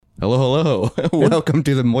Hello. Welcome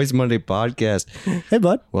to the Moist Monday podcast. Hey,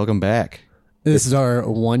 bud. Welcome back. This is our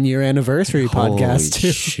 1 year anniversary podcast.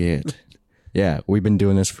 Holy shit. Yeah, we've been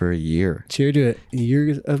doing this for a year. Cheer to a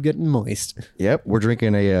year of getting moist. Yep, we're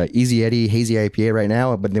drinking a Easy Eddie Hazy IPA right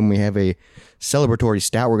now, but then we have a celebratory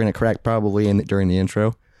stout we're going to crack probably during the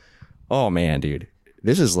intro. Oh, man, dude.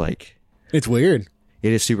 This is like... It's weird.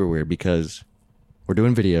 It is super weird because we're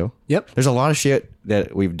doing video. Yep. There's a lot of shit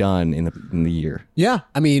that we've done in the year. Yeah.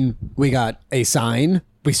 I mean, we got a sign.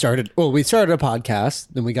 We started a podcast.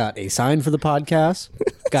 Then we got a sign for the podcast.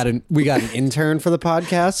 We got an intern for the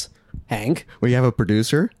podcast, Hank. We have a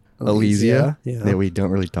producer, Elysia, yeah. that we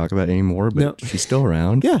don't really talk about anymore, but she's still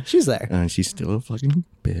around. Yeah, she's there. And she's still a fucking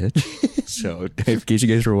bitch. So, in case you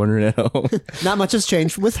guys were wondering at home. Not much has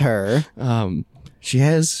changed with her. She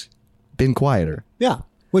has been quieter. Yeah,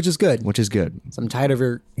 which is good. So I'm tired of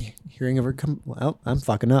her hearing of her well, I'm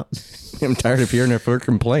fucking up. I'm tired of hearing her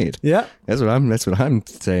complaint. Yeah. That's what I'm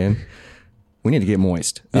saying. We need to get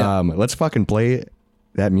moist. Yeah. Let's fucking play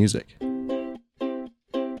that music.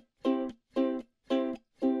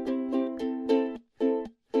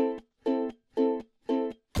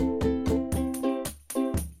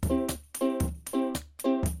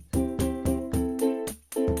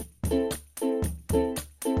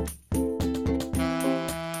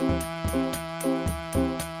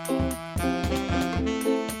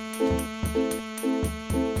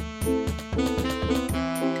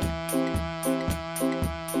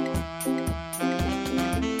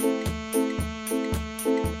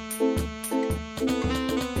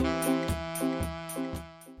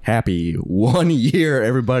 Happy 1 year,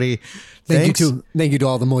 everybody. Thank you to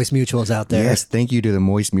all the moist mutuals out there. Yes, thank you to the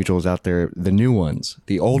moist mutuals out there, the new ones,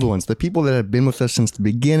 the old ones, the people that have been with us since the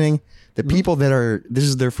beginning, the people that this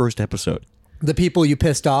is their first episode. The people you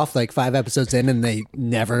pissed off like 5 episodes in and they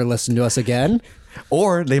never listen to us again.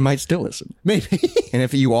 Or they might still listen. Maybe. And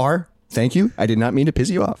if you are, thank you. I did not mean to piss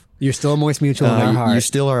you off. You're still a moist mutual in our heart. You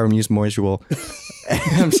still are a moist mutual.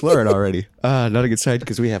 I'm slurring already. Not a good sign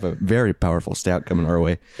because we have a very powerful stout coming our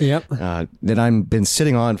way. Yep. That I've been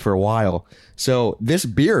sitting on for a while. So this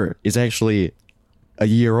beer is actually a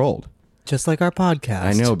year old. Just like our podcast.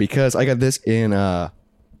 I know, because I got this in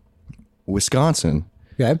Wisconsin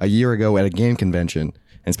a year ago at a game convention,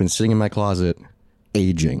 and it's been sitting in my closet,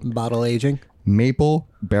 aging. Bottle aging. Maple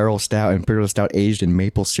barrel stout, imperial stout aged in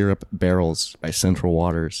maple syrup barrels by Central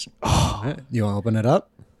Waters. Oh, you want to open it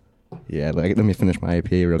up? Yeah, let me finish my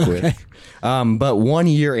IPA real quick. Okay. But 1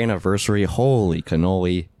 year anniversary, holy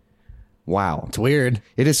cannoli. Wow. It's weird.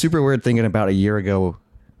 It is super weird thinking about a year ago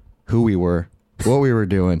who we were, what we were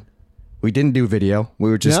doing. We didn't do video.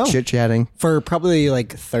 We were just chit-chatting. For probably like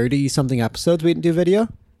 30-something episodes, we didn't do video?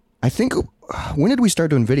 I think, when did we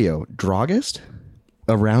start doing video? Draugust?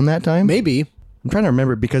 Around that time? Maybe. I'm trying to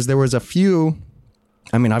remember because there was a few,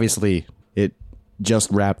 I mean, obviously it just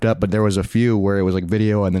wrapped up, but there was a few where it was like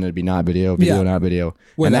video and then it'd be not video, not video.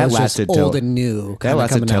 Where and that lasted till old and new. That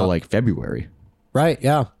lasted till like February. Right,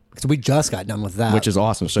 yeah. Because we just got done with that. Which is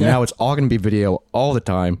awesome. So now it's all going to be video all the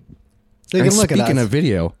time. So you can look at us. Speaking of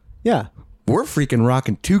video, yeah, we're freaking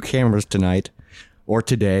rocking 2 cameras tonight or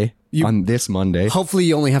today. On this Monday. Hopefully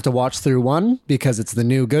you only have to watch through one because it's the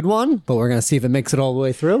new good one, but we're going to see if it makes it all the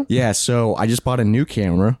way through. Yeah, so I just bought a new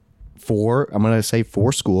camera for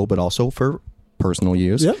school, but also for personal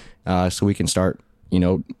use. Yep. So we can start,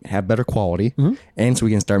 have better quality, and so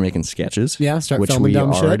we can start making sketches. Yeah, start which filming we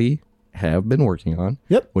dumb already shit. Have been working on.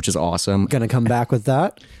 Yep. Which is awesome. Going to come back with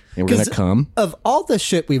that. And we're going to come. Of all the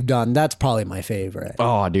shit we've done, that's probably my favorite.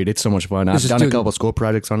 Oh, dude, it's so much fun. I've done a couple school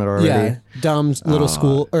projects on it already. Yeah, dumb little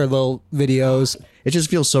school or little videos. It just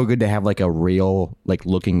feels so good to have like a real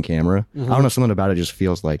looking camera. I don't know, something about it just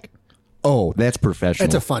feels like, oh, that's professional.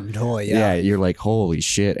 It's a fun toy, Yeah, you're like, holy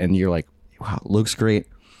shit. And you're like, wow, it looks great.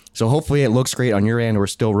 So hopefully it looks great on your end. We're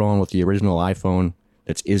still rolling with the original iPhone.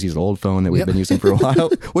 That's Izzy's old phone that we've been using for a while,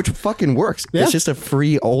 which fucking works. Yeah. It's just a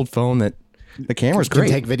free old phone that the camera's great. You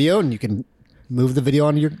can take video and you can move the video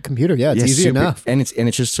onto your computer. Yeah, it's easy enough. And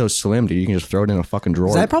it's just so slim, dude. You can just throw it in a fucking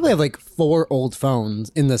drawer. I probably have like 4 old phones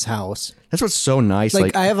in this house. That's what's so nice.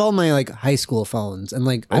 Like I have all my high school phones and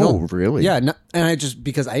I don't. Oh, really? Yeah, and I just,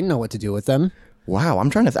 because I didn't know what to do with them. Wow, I'm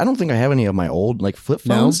trying to, I don't think I have any of my old flip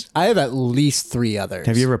phones. No, I have at least 3 others.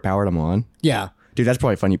 Have you ever powered them on? Yeah. Dude, that's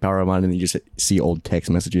probably fun. You power them on and then you just see old text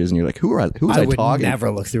messages and you're like, who's I talking? I would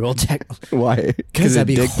never look through old text. Why? Because that'd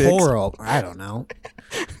be horrible. I don't know.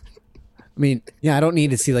 I mean, yeah, I don't need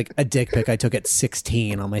to see a dick pic I took at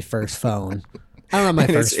 16 on my first phone. I don't have my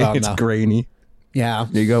first phone, It's grainy. Yeah.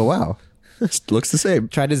 You go, wow. Looks the same.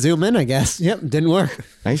 Tried to zoom in, I guess. Yep, didn't work.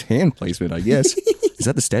 Nice hand placement, I guess. Is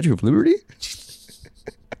that the Statue of Liberty?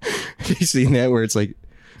 You seen that where it's like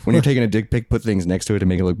when you're taking a dick pic, put things next to it to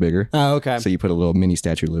make it look bigger. Oh, okay. So you put a little mini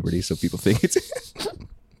Statue of Liberty so people think it's.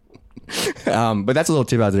 But that's a little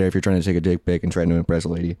tip out there if you're trying to take a dick pic and trying to impress a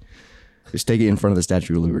lady. Just take it in front of the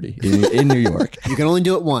Statue of Liberty in New York. You can only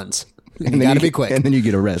do it once. And You got to be quick. And then you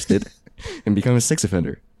get arrested and become a sex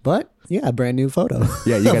offender. But yeah, a brand new photo.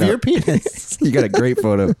 Yeah, you got your penis You got a great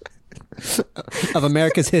photo. of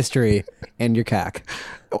America's history and your cack.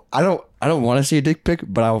 I don't want to see a dick pic,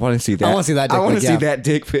 but I want to see that. I want to see that dick I want pic, to see yeah. that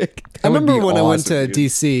dick pic. I remember when I went awesome, to dude.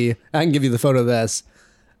 DC. I can give you the photo of this.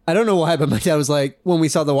 I don't know why, but my dad was like, when we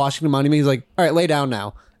saw the Washington Monument, he's like, "All right, lay down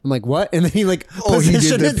now." I'm like, "What?" And then he like, Oh, he did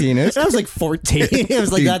positioned the it. penis? And I was like 14. I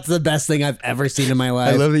was like, Dude. "That's the best thing I've ever seen in my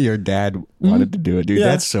life." I love that your dad wanted to do it, dude. Yeah.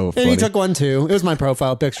 That's so funny. And he took one too. It was my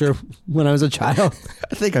profile picture when I was a child.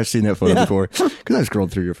 I think I've seen that photo Yeah. before because I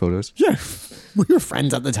scrolled through your photos. Sure. We were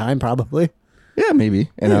friends at the time, probably. Yeah, maybe.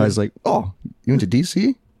 And I was like, "Oh, you went to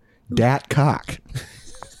DC? Dat cock."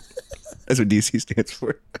 That's what DC stands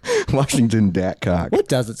for. Washington Dat cock. What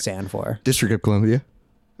does it stand for? District of Columbia,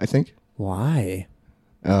 I think. Why?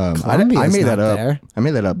 I Columbia's made not that up. there. I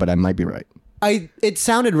made that up, but I might be right. It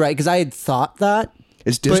sounded right because I had thought that.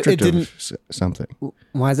 It's But it District didn't- of something.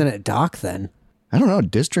 Why isn't it Doc then? I don't know.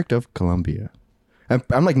 District of Columbia.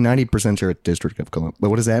 I'm like 90% sure it's District of Columbia. But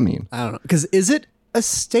what does that mean? I don't know. Because is it a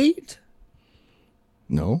state?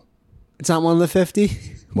 No. It's not one of the 50?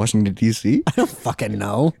 Washington, D.C.? I don't fucking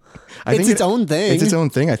know. I It's think its own thing. It's its own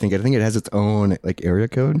thing, I think. I think it has its own like area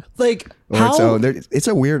code. Like, Or its own. It's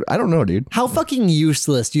a weird... I don't know, dude. how fucking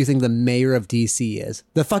useless do you think the mayor of DC is?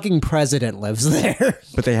 The fucking president lives there.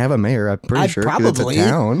 But they have a mayor, I'm pretty sure. 'cause probably. It's a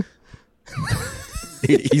town.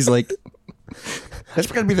 He's like... That's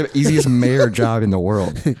got to be the easiest mayor job in the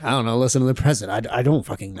world. I don't know. Listen to the president. I don't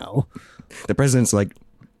fucking know. The president's like,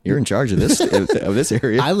 you're in charge of this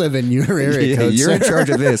area. I live in your area Yeah, code, you're in sir. charge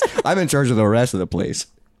of this. I'm in charge of the rest of the place.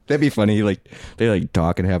 That'd be funny. Like they like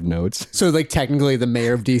talk and have notes, So, like, technically, the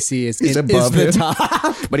mayor of DC is above the him.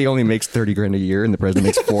 top. but he only makes 30 grand a year, and the president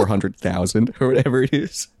makes 400,000 or whatever it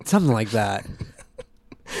is. Something like that.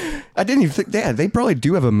 I didn't even think. Yeah, they probably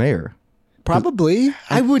do have a mayor. Probably.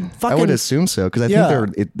 I would fucking. I would assume so because I Yeah.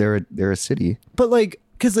 think they're a city. But, like,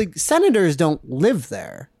 because, like, senators don't live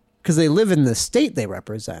there because they live in the state they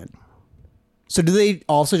represent. So, do they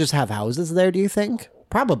also just have houses there, do you think?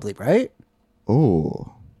 Probably, right?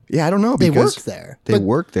 Oh, yeah. I don't know. They Because work there. They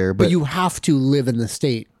work there, But but you have to live in the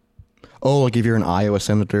state. like if you're an Iowa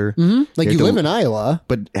senator, Like, you live in Iowa.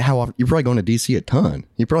 But how often? You're probably going to DC a ton.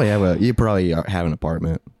 You probably have an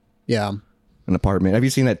apartment. Yeah. An apartment. Have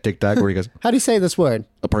you seen that TikTok where he goes How do you say this word?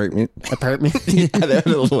 apartment? Apartment. I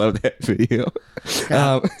love that video.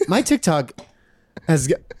 My TikTok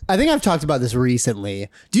has. I think I've talked about this recently.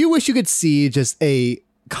 Do you wish you could see just a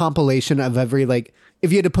compilation of every, like,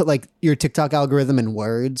 if you had to put like your TikTok algorithm in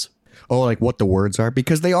words? Like what the words are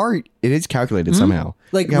because it is calculated somehow.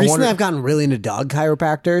 Like I recently, wonder- I've gotten really into dog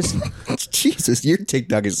chiropractors. Jesus, your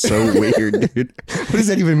TikTok is so weird, dude. What does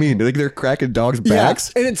that even mean? Like they're cracking dogs'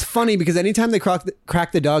 backs? And it's funny because anytime they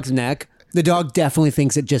crack the dog's neck, the dog definitely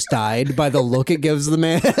thinks it just died by the look it gives the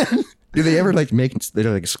man. Do they ever like they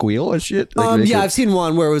like squeal and shit? Like, make Yeah, it- I've seen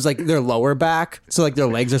one where it was like their lower back, so like their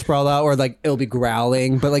legs are sprawled out, or like it'll be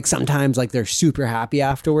growling, but like sometimes like they're super happy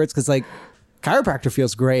afterwards because like chiropractor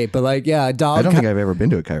feels great, but like yeah, I don't think I've ever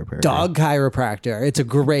been to a chiropractor. dog chiropractor. It's a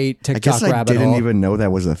great I TikTok guess I rabbit didn't hole. even know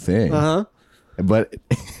that was a thing. Uh-huh. But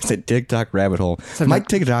it's a TikTok rabbit hole. My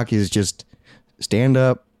TikTok is just stand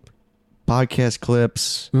up, podcast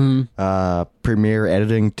clips, premiere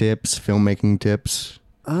editing tips, filmmaking tips.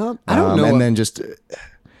 I don't know. And then just,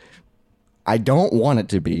 I don't want it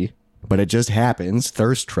to be, but it just happens.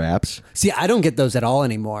 Thirst traps. See, I don't get those at all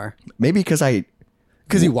anymore Maybe because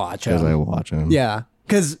because you watch I them. watch them. Yeah,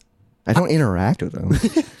 because I don't interact with them.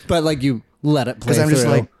 but like you let it play. 'Cause I'm just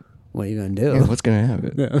through. like, what are you gonna do? Yeah, what's gonna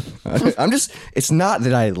happen? I'm just. It's not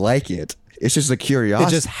that I like it. It's just a It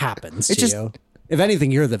curiosity. just happens to just- you. If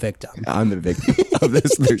anything, you're the victim. I'm the victim of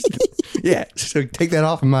this. Yeah. So take that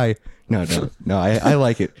off of my. No. I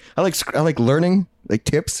like it. I like learning like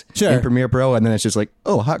tips Sure. in Premiere Pro, and then it's just like,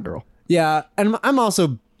 oh, hot girl. Yeah, and I'm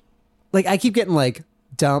also like I keep getting like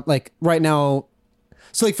dumb like right now.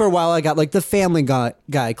 So like for a while I got like the Family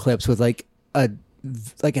Guy clips with like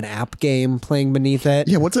an app game playing beneath it.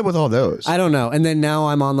 Yeah. What's up with all those? I don't know. And then now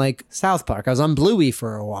I'm on like South Park. I was on Bluey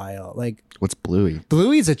for a while. Like What's Bluey?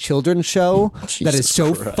 Bluey's a children's show that Jesus is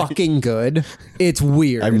so Christ. fucking good. It's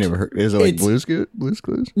weird. I've never heard. Is it like It's- Blue's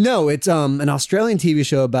Clues? No, it's an Australian TV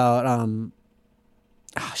show about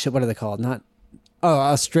what are they called? Not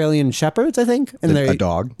Australian Shepherds, I think. And A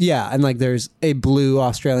dog? Yeah, and like there's a blue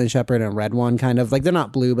Australian Shepherd and a red one, kind of. Like they're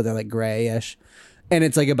not blue, but they're like grayish. And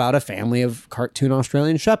it's like about a family of cartoon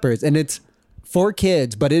Australian Shepherds. And it's for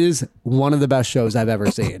kids, but it is one of the best shows I've ever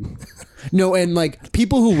seen. No, and like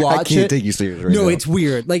people who watch I can't take you serious right now. it's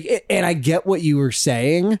weird. Like, and I get what you were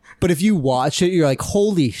saying, but if you watch it, you're like,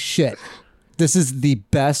 holy shit, this is the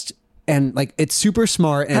best. And like, it's super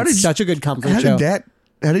smart and it's such a good comfort show.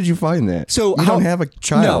 How did you find that? So you don't have a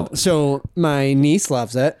child. No. So my niece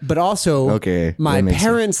loves it, but also my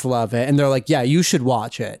parents love it, and they're like, "Yeah, you should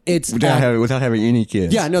watch it." It's without having any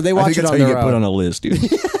kids. Yeah, no, they watch it on their own. That's how you get put on a list,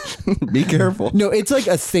 dude. Be careful. No, it's like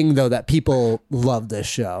a thing though that people love this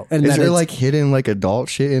show, and is there like hidden like adult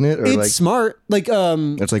shit in it, or it's like smart, like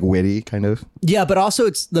it's like witty kind of. Yeah, but also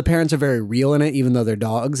it's the parents are very real in it, even though they're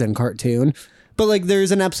dogs and cartoon. But like,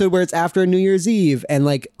 there's an episode where it's after New Year's Eve, and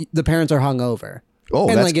like the parents are hungover. Oh,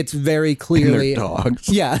 and like it's very clearly dogs.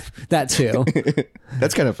 Yeah, that too.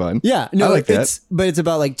 That's kind of fun. Yeah, no, I like that. But it's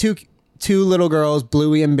about like two little girls,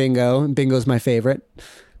 Bluey and Bingo. And Bingo's my favorite.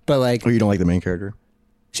 But like, oh, you don't like the main character?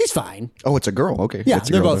 She's fine. Oh, it's a girl. Okay, yeah,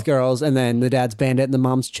 they're both girls, and then the dad's Bandit and the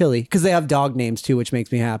mom's Chili, because they have dog names too, which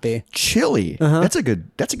makes me happy. Chili. That's a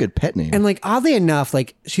good pet name. And like, oddly enough,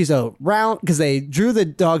 like she's a round, because they drew the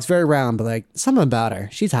dogs very round, but like something about her,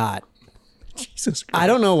 she's hot. Jesus Christ. I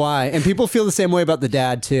don't know why. And people feel the same way about the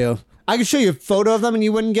dad too. I could show you a photo of them and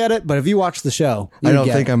you wouldn't get it, but if you watch the show, I don't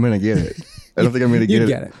think I'm going to get it. I don't think I'm going to get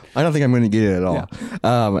it. I don't think I'm going to get it at all.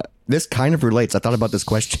 Yeah. This kind of relates. I thought about this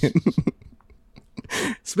question.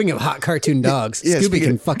 Speaking of hot cartoon dogs, Scooby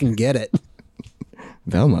can fucking get it.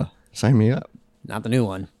 Velma, sign me up. Not the new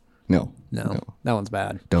one. No. That one's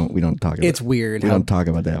bad. We don't talk about it. It's weird. We don't talk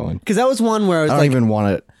about that one. Because that was one where I was I don't even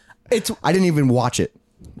want it. I didn't even watch it.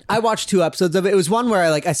 I watched 2 episodes of it. It was one where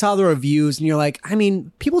I saw the reviews and you're like, I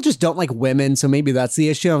mean, people just don't like women, so maybe that's the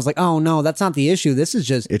issue. I was like, oh no, that's not the issue. It's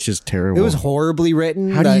just terrible. It was horribly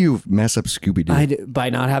written. How do you mess up Scooby-Doo? By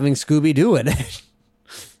not having Scooby-Doo in it.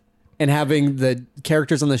 And having the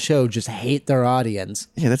characters on the show just hate their audience.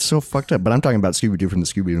 Yeah, that's so fucked up. But I'm talking about Scooby-Doo from the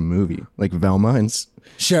Scooby-Doo movie. Like Velma and...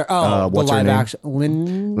 Sure. Oh, what's the live her name? action.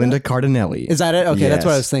 Linda Cardinelli. Is that it? Okay, that's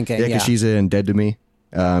what I was thinking. Yeah, because she's in Dead to Me.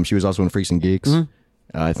 She was also in Freaks and Geeks. Mm-hmm.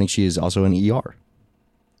 I think she is also in ER.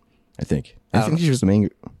 I think she was the main...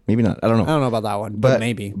 Maybe not. I don't know. I don't know about that one, but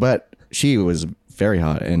maybe. But she was very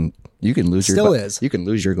hot, and you can lose you can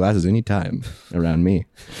lose your glasses anytime around me.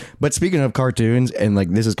 But speaking of cartoons, and like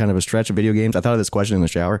this is kind of a stretch of video games, I thought of this question in the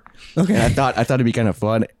shower. Okay. And I thought it'd be kind of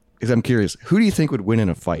fun because I'm curious, who do you think would win in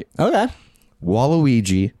a fight? Okay.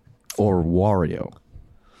 Waluigi or Wario?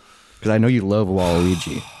 Because I know you love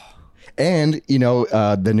Waluigi. And,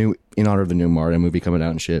 the new, in honor of the new Mario movie coming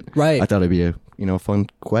out and shit. Right. I thought it'd be a fun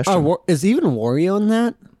question. Is even Wario in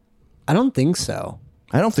that? I don't think so.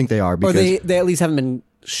 I don't think they are. Because, or they at least haven't been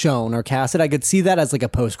shown or casted. I could see that as like a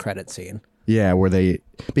post-credit scene. Yeah,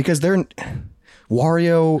 because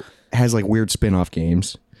Wario has like weird spin-off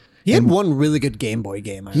games. He had one really good Game Boy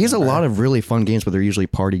game. He has a lot of really fun games, but they're usually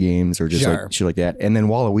party games or just like shit like that. And then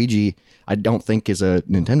Waluigi, I don't think is a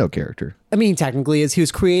Nintendo character. I mean, technically, he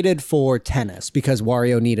was created for tennis because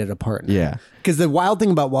Wario needed a partner. Yeah. Because the wild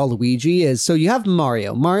thing about Waluigi is, so you have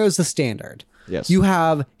Mario. Mario's the standard. Yes. You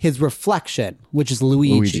have his reflection, which is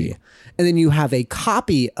Luigi. And then you have a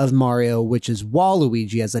copy of Mario, which is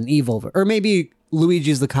Waluigi as an evil, or maybe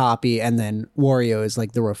Luigi's the copy and then Wario is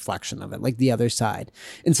like the reflection of it, like the other side.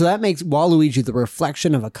 And so that makes Waluigi the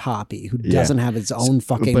reflection of a copy who doesn't have his own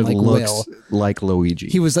fucking but like looks will. Like Luigi.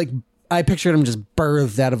 He was like, I pictured him just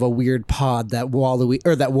birthed out of a weird pod that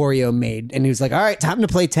Wario made. And he was like, all right, time to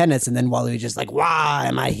play tennis. And then Waluigi's like, why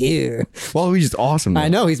am I here? Waluigi's awesome. Though. I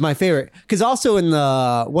know, he's my favorite. Because also in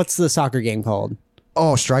what's the soccer game called?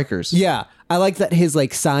 Oh, Strikers. Yeah. I like that his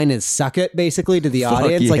like sign is suck it basically to the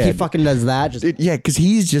audience. Yeah. Like he fucking does that. Because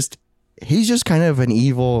he's just kind of an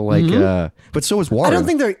evil like but so is Wario. I don't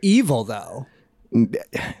think they're evil though.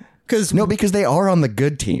 Because they are on the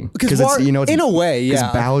good team. Because it's in a way, yeah.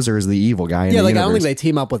 Because Bowser is the evil guy. In the universe. I don't think they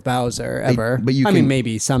team up with Bowser ever. I mean,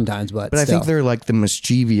 maybe sometimes, but I think they're like the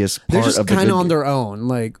mischievous part they're just of the kind of on their own.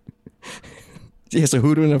 Like, yeah. So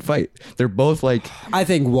who'd win a fight? They're both like. I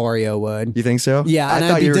think Wario would. You think so? Yeah, I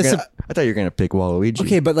thought you were gonna pick Waluigi.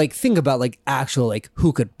 Okay, but like think about like actual like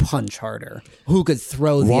who could punch harder, who could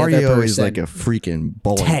throw the other person. Wario is like a freaking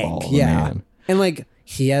bowling ball, man. And like.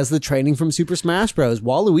 He has the training from Super Smash Bros.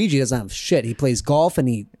 Waluigi doesn't have shit. He plays golf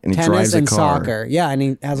and tennis and soccer. Yeah, and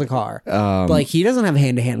he has a car. But like he doesn't have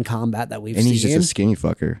hand-to-hand combat that we've seen. And he's just a skinny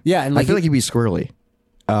fucker. Yeah, and I feel like he'd be squirrely.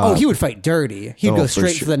 He would fight dirty. He'd go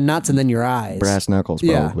straight for the nuts and then your eyes. Brass knuckles,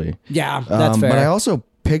 probably. Yeah, that's fair. But I also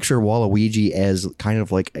picture Waluigi as kind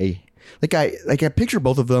of like I picture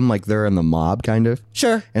both of them like they're in the mob kind of.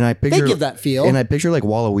 Sure. And I picture they give that feel. And I picture like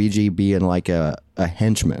Waluigi being like a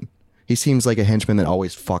henchman. He seems like a henchman that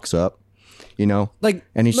always fucks up, you know? Like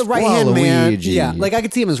and he's the right hand man. Waluigi. Yeah. Like I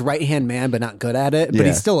could see him as right hand man, but not good at it. But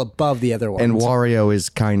he's still above the other ones. And Wario is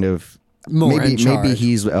kind of more in charge. Maybe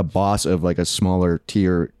he's a boss of like a smaller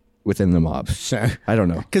tier within the mob. Sure. I don't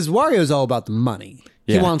know. Because Wario's all about the money.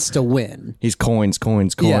 He wants to win. He's coins.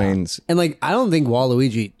 Yeah. And like, I don't think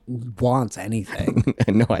Waluigi wants anything.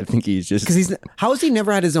 No, I think he's just because how has he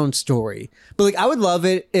never had his own story? But like, I would love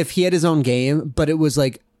it if he had his own game, but it was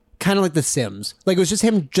like kind of like The Sims. Like it was just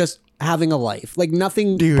him just having a life. Like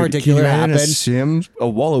nothing particular happened. A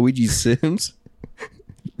Waluigi Sims.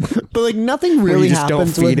 But like nothing really you just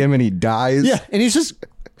happens. Don't feed him and he dies. Yeah, and he's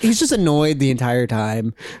just annoyed the entire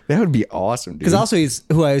time. That would be awesome, dude. Because also he's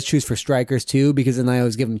who I always choose for strikers too, because then I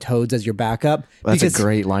always give him Toads as your backup. That's a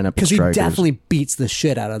great lineup of because he strikers. definitely beats the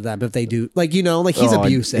shit out of them if they do. Like, you know, like he's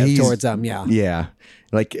abusive towards them. Yeah. Yeah.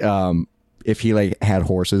 Like if he like had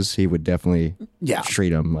horses, he would definitely treat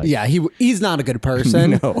them like he's not a good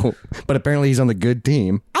person. No. But apparently he's on the good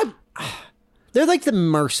team. They're like the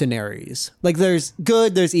mercenaries. Like there's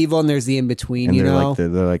good, there's evil, and there's the in between. And you know, they're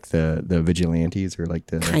like the vigilantes or like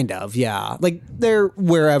the kind of Like they're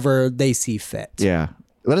wherever they see fit. Yeah.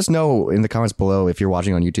 Let us know in the comments below if you're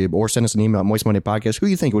watching on YouTube, or send us an email at Moist Monday Podcast. Who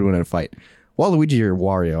you think would win in a fight, Waluigi or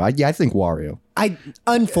Wario? I think Wario.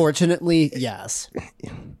 Unfortunately, yes.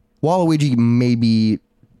 Waluigi maybe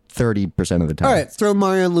 30% of the time. All right, throw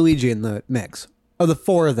Mario and Luigi in the mix. Of the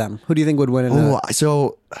four of them, who do you think would win in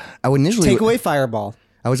so I would initially take away Fireball.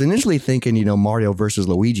 I was initially thinking, Mario versus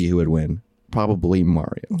Luigi, who would win? Probably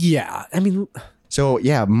Mario. Yeah, I mean, so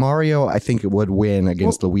yeah, Mario I think it would win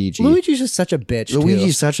against Luigi. Luigi's just such a bitch.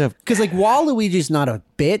 Luigi's such a because like Waluigi's not a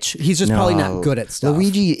bitch. He's just probably not good at stuff.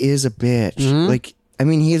 Luigi is a bitch. Like. I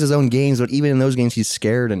mean, he has his own games, but even in those games, he's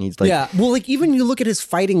scared and he's like... Yeah, well, like, even you look at his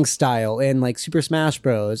fighting style in, like, Super Smash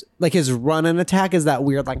Bros. Like, his run and attack is that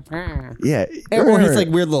weird, like... Yeah. Or his, like,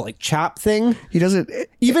 weird little, like, chop thing. He doesn't...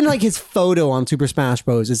 Even, like, his photo on Super Smash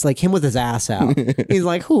Bros. is, like, him with his ass out. He's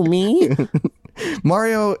like, who, me?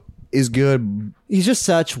 Mario is good. He's just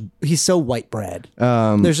he's so white bread.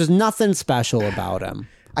 There's just nothing special about him.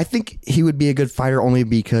 I think he would be a good fighter only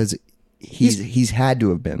because... He's had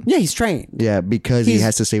to have been. Yeah, he's trained. Yeah, because he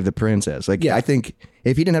has to save the princess. Like, I think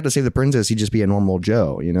if he didn't have to save the princess, he'd just be a normal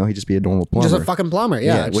Joe, He'd just be a normal plumber. Just a fucking plumber,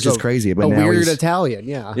 yeah. Which is crazy. But a now weird Italian,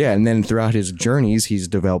 yeah. Yeah, and then throughout his journeys, he's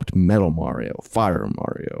developed Metal Mario, Fire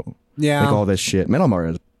Mario. Yeah. Like all this shit. Metal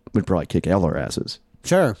Mario would probably kick all our asses.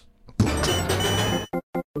 Sure.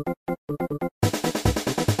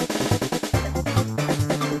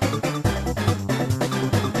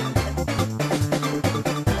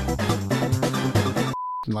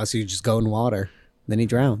 Unless you just go in water. Then he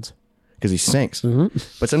drowns. Because he sinks.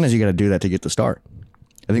 But sometimes you got to do that to get the start.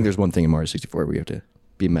 I think there's one thing in Mario 64 where you have to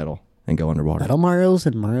be metal and go underwater. Metal Mario's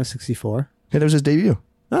in Mario 64? Yeah, that was his debut.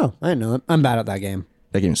 Oh, I didn't know it. I'm bad at that game.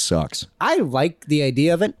 That game sucks. I like the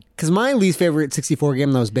idea of it because my least favorite 64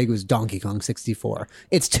 game that was big was Donkey Kong 64.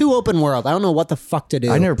 It's too open world. I don't know what the fuck to do.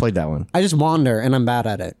 I never played that one. I just wander and I'm bad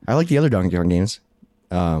at it. I like the other Donkey Kong games.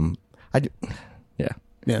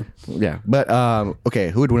 Yeah. But,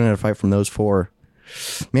 okay, who would win in a fight from those four?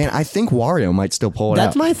 Man, I think Wario might still pull it out.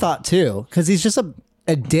 That's my thought, too, because he's just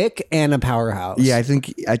a dick and a powerhouse. Yeah, I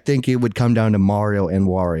think it would come down to Mario and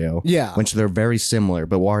Wario. Yeah. Which they're very similar,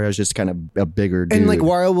 but Wario's just kind of a bigger dude. And, like,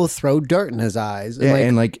 Wario will throw dirt in his eyes.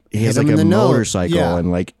 And, he has, like, a motorcycle,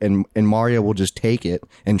 and, like, and Mario will just take it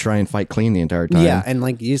and try and fight clean the entire time. Yeah, and,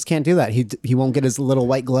 like, you just can't do that. He won't get his little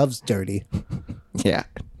white gloves dirty. Yeah.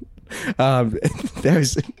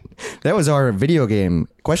 That was our video game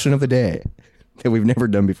question of the day that we've never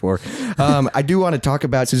done before. I do want to talk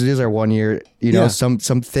about, since it is our 1 year, some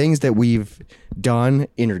things that we've done,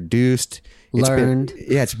 introduced, learned.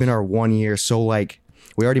 It's been our 1 year. So like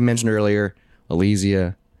we already mentioned earlier,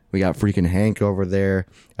 Elysia. We got freaking Hank over there.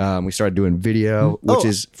 We started doing video, which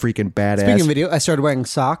is freaking badass. Speaking of video, I started wearing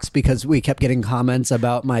socks because we kept getting comments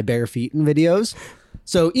about my bare feet in videos.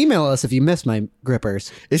 So email us if you missed my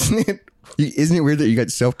grippers. Isn't it weird that you got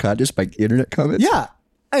self-conscious by internet comments? Yeah.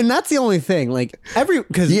 And that's the only thing. Like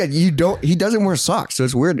he doesn't wear socks, so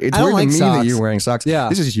it's weird. It's weird to me that you're wearing socks. Yeah.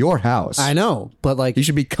 This is your house. I know, but like you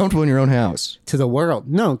should be comfortable in your own house. To the world.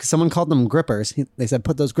 No, because someone called them grippers. They said,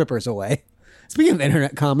 put those grippers away. Speaking of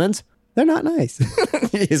internet comments, they're not nice.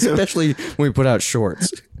 Especially when we put out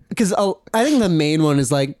shorts. because I think the main one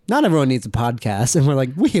is like, not everyone needs a podcast, and we're like,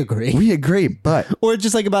 we agree. We agree, but Or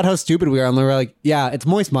just like about how stupid we are, and we're like, yeah, it's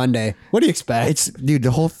Moist Monday. What do you expect? dude,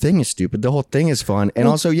 the whole thing is stupid. The whole thing is fun, and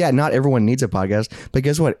also, yeah, not everyone needs a podcast, but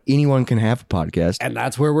guess what? Anyone can have a podcast, And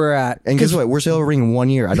that's where we're at. and guess what? We're celebrating 1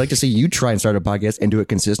 year. I'd like to see you try and start a podcast and do it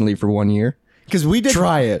consistently for 1 year. Because we did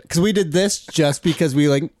Try it. Because we did this just because we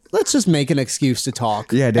like, let's just make an excuse to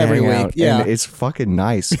talk. Yeah, to every hang week. out. Yeah, And it's fucking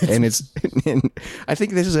nice. And and I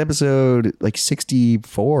think this is episode like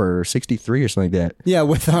 64 or 63 or something like that, yeah,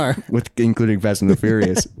 with our with including Fast and the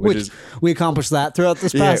Furious, which is, we accomplished that throughout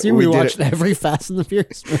this past Yeah, year. we We did watched every Fast and the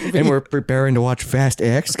Furious movie. and we're preparing to watch Fast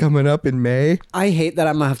X coming up in May. I hate that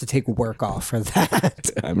I'm gonna have to take work off for that.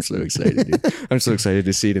 I'm so excited, dude. I'm so excited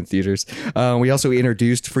to see it in theaters. We also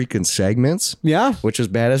introduced freaking segments, Yeah, which is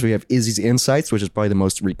badass. We have Izzy's Insights, which is probably the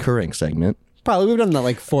most recurring segment. probably we've done that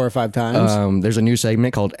like 4 or 5 times. There's a new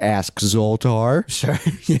segment called Ask Zoltar. Sure.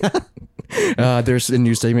 Yeah. There's a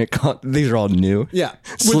new segment called, these are all new. Yeah.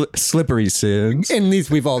 Slippery Sins. And these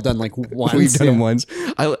we've all done like once. We've done them yeah. once.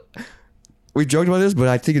 We joked about this, but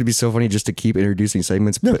I think it'd be so funny just to keep introducing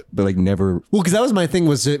segments, but like never. Well, because that was my thing,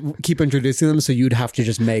 was to keep introducing them, so you'd have to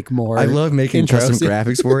just make more. I love making intros. custom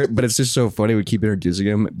graphics for it, but it's just so funny. We keep introducing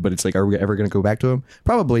them, but it's like, are we ever going to go back to them?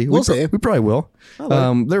 Probably. We'll see. We probably will.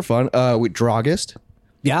 They're fun. With Drogist,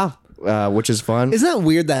 Yeah. which is fun. Isn't that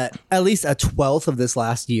weird that at least a 12th of this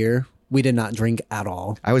last year we did not drink at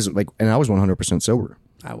all? I was 100% sober.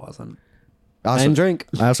 I wasn't. I I didn't drink.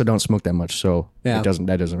 I also don't smoke that much, so Yeah.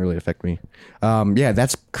 that doesn't really affect me. Yeah,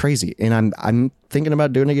 that's crazy, and I'm thinking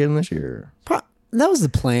about doing it again this year, That was the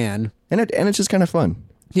plan. and it's just kind of fun.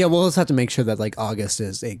 Yeah, we'll just have to make sure that like August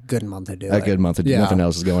is a good month to do it. A good month. Yeah. Nothing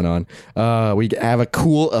else is going on. We have a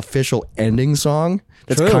cool official ending song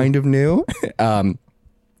that's True. kind of new.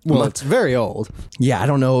 Well, it's very old. Yeah, I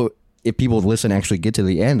don't know if people listen actually get to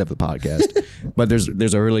the end of the podcast, but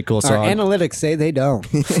there's a really cool Our song. analytics say they don't.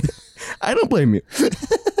 I don't blame you.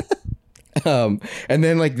 And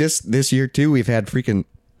then like this year too, we've had freaking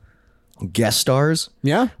guest stars.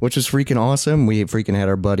 Yeah. Which is freaking awesome. We freaking had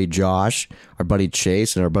our buddy Josh, our buddy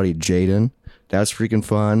Chase, and our buddy Jaden. That was freaking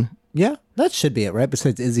fun. Yeah, that should be it, right?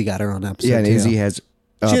 Besides Izzy got her own episode. Yeah, and too. Izzy has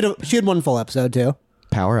She had one full episode too.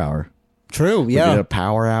 Power Hour. True. We did Yeah. a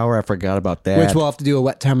Power Hour. I forgot about that. Which we'll have to do a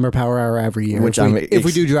wet timber power hour every year. Which if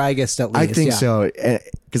we do Drygist at least. I think yeah. so,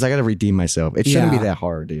 because I got to redeem myself. It shouldn't Yeah. be that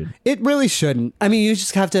hard, dude. It really shouldn't. I mean, you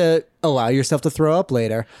just have to allow yourself to throw up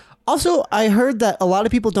later. Also, I heard that a lot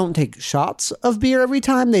of people don't take shots of beer every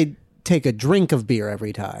time. They take a drink of beer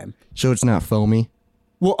every time. So it's not foamy.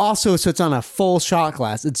 Well, also, so it's on a full shot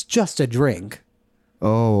glass. It's just a drink,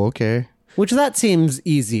 Oh, okay. which that seems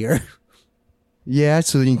easier. Yeah,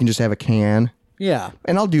 so then you can just have a can, Yeah.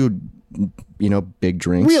 and I'll do, big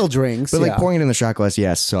drinks, Real drinks. But like yeah. pouring it in the shot glass,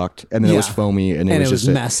 yeah, sucked, and then it was Yeah. foamy, and it And was it was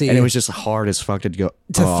just messy. and it was just hard as fuck to go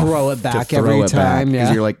throw it back every time, because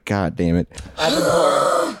yeah. you're like, God damn it.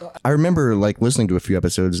 I remember like listening to a few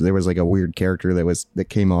episodes. There was like a weird character that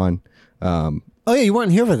came on. Oh, yeah, you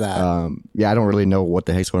weren't here for that. Yeah, I don't really know what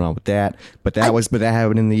the heck's going on with that, but that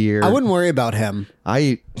happened in the year. I wouldn't worry about him.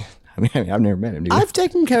 I mean, I've never met him. Dude. I've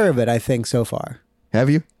taken care of it, I think, so far. Have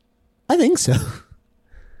you? I think so.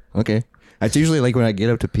 Okay. It's usually like when I get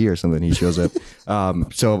up to pee or something, he shows up.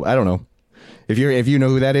 So I don't know. If you know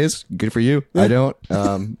who that is, good for you. I don't.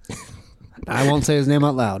 I won't say his name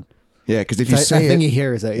out loud. Yeah, because if you I say think it, he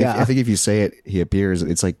hears it, yeah. I think if you say it, he appears.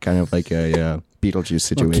 It's like kind of like a Beetlejuice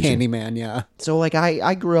situation. Candyman, yeah. So like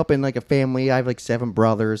I grew up in like a family. I have like 7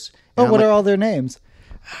 brothers. Oh, and what I'm are all their names?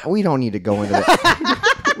 like, we don't need to go into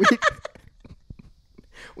that.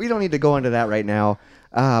 we don't need to go into that right now.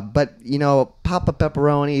 But Papa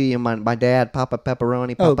Pepperoni and my dad, Papa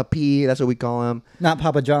Pepperoni, Papa P. That's what we call him. Not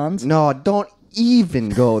Papa John's? No, don't even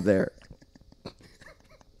go there.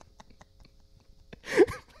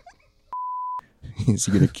 Is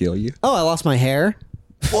he gonna kill you? Oh, I lost my hair.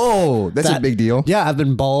 Whoa, that's a big deal. Yeah, I've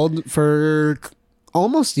been bald for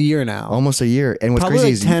almost a year now. Almost a year. And what's Probably crazy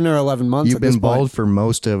like is 10 or 11 months you've at this been bald point. for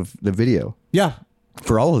most of the video. Yeah,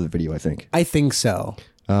 For all of the video, I think. I think so.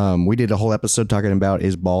 We did a whole episode talking about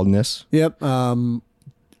his baldness. Yep.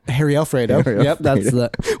 Harry Alfredo. Yep, that's the...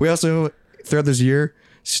 We also, throughout this year,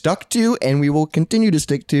 stuck to, and we will continue to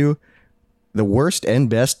stick to, the worst and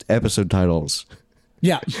best episode titles.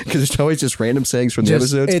 Yeah. Because it's always just random sayings from the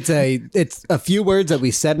episodes It's a few words that we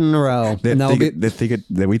said in a row.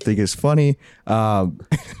 that we think is funny.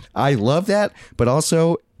 I love that, but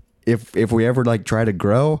also if we ever like try to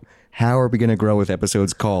grow, how are we going to grow with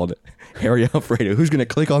episodes called Harry Alfredo? Who's going to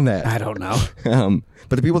click on that? I don't know.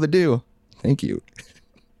 But the people that do, thank you,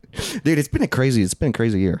 dude. It's been a crazy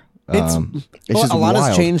year. It's just a lot wild.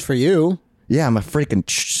 has changed for you. Yeah, I'm a freaking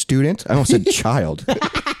student. I almost said child.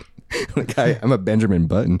 Like I'm a Benjamin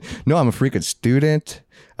Button. No, I'm a freaking student.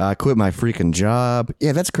 I quit my freaking job.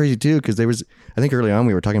 Yeah, that's crazy too. Because I think early on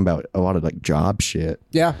we were talking about a lot of like job shit.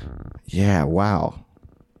 Yeah. Yeah. Wow.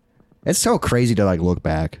 It's so crazy to like look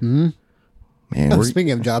back. Mm-hmm. Man,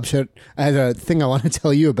 Speaking of job shit, I had a thing I want to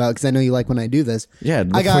tell you about because I know you like when I do this. Yeah,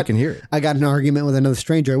 I can hear it. I got in an argument with another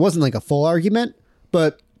stranger. It wasn't like a full argument,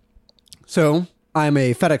 but so I'm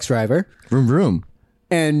a FedEx driver. Vroom vroom.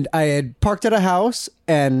 And I had parked at a house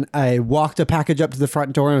and I walked a package up to the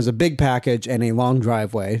front door and it was a big package and a long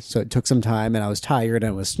driveway. So it took some time and I was tired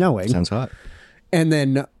and it was snowing. Sounds hot. And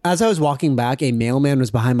then as I was walking back, a mailman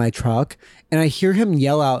was behind my truck and I hear him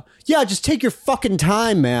yell out, "Yeah, just take your fucking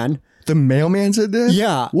time, man." The mailman said that?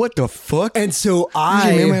 Yeah. What the fuck? And so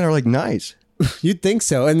Usually mailmen are like nice. You'd think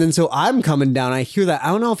so. And then so I'm coming down. I hear that. I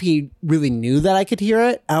don't know if he really knew that I could hear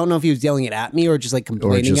it. I don't know if he was yelling it at me or just like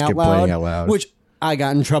complaining out loud. Which I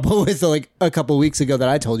got in trouble with like a couple weeks ago that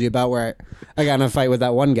I told you about where I got in a fight with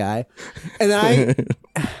that one guy. And then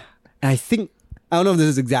I think, I don't know if this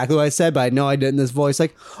is exactly what I said, but I know I did in this voice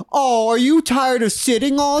like, "Oh, are you tired of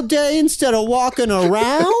sitting all day instead of walking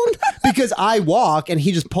around?" Because I walk and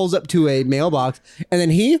he just pulls up to a mailbox and then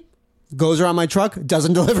he goes around my truck,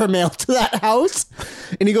 doesn't deliver mail to that house.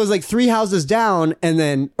 And he goes like 3 houses down and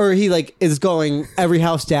then, or he like is going every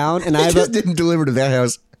house down. And I just didn't deliver to that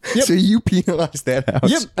house. Yep. So you penalized that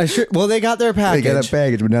house. Yep. Well, they got their package. They got a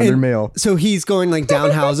package, but not their mail. So he's going like down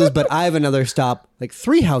houses, but I have another stop like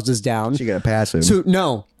 3 houses down. So you got to pass him. So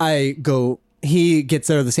no, he gets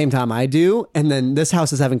there at the same time I do. And then this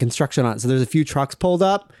house is having construction on it. So there's a few trucks pulled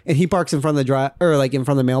up and he parks in front of the in front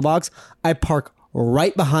of the mailbox. I park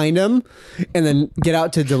right behind him and then get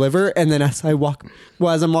out to deliver. And then as I'm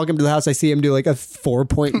walking to the house, I see him do like a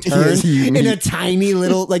 4-point turn in a tiny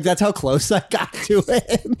little, like that's how close I got to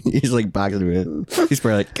him. He's like boxing it. He's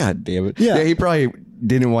probably like, "God damn it." Yeah. He probably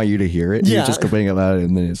didn't want you to hear it. He was just complaining about it.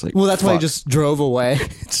 And then it's like, well, that's fuck. why I just drove away.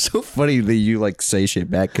 It's so funny that you like say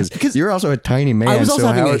shit back because you're also a tiny man. I was also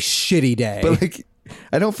having a shitty day. But like,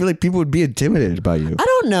 I don't feel like people would be intimidated by you. I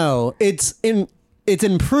don't know. It's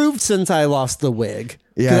improved since I lost the wig.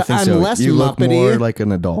 Yeah, I think I'm so. less You look muppety. more like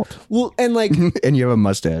an adult. Well, and like, and you have a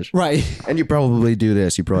mustache. right. And you probably do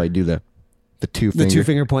this. You probably do the two-finger. The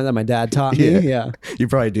 2-finger point that my dad taught me. Yeah. You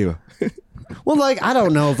probably do. Well, like, I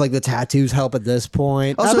don't know if like the tattoos help at this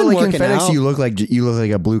point. Also, I've been like in working FedEx, out. you look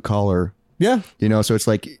like a blue collar. Yeah. You know, so it's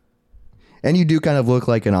like, and you do kind of look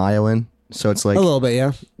like an Iowan. So it's like A little bit,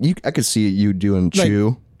 yeah. I could see you doing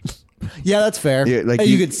chew. Yeah, that's fair. Yeah, like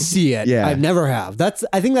you could see it. Yeah. I never have.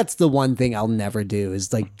 I think that's the one thing I'll never do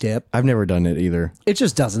is like dip. I've never done it either. It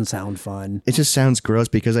just doesn't sound fun. It just sounds gross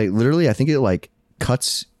because I think it like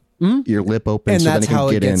cuts your lip open, And so that's then it can how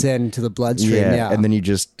it get gets in. into the bloodstream. Yeah. And then you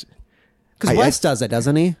just Because Wes does it,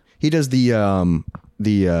 doesn't he? He does the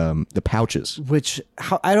pouches. Which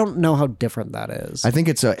I don't know how different that is. I think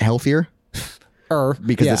it's healthier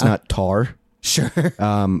because it's not tar. Sure.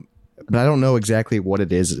 But I don't know exactly what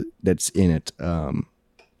it is that's in it.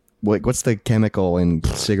 What's the chemical in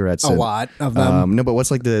cigarettes? A lot of them. No, but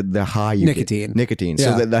what's like the high you Nicotine. get? Nicotine.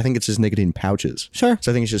 Yeah. So I think it's just nicotine pouches. Sure.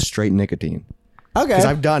 So I think it's just straight nicotine. Okay. Because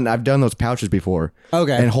I've done those pouches before.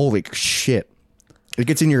 Okay. And holy shit, it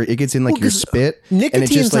gets in your spit. Nicotine's and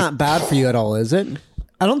it's just not bad for you at all, is it?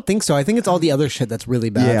 I don't think so. I think it's all the other shit that's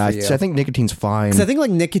really bad for you. I think nicotine's fine. 'Cause I think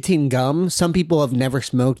like nicotine gum, some people have never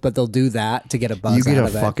smoked, but they'll do that to get a buzz. You get out a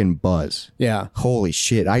of it. fucking buzz. Yeah. Holy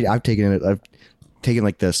shit. I've taken it. I've taken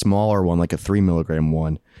like the smaller one, like a 3 milligram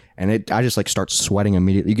one, and I just like start sweating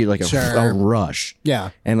immediately. You get like a rush.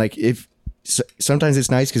 Yeah. And like sometimes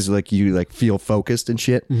it's nice because like you like feel focused and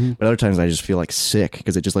shit, but other times I just feel like sick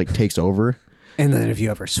because it just like takes over. And then if you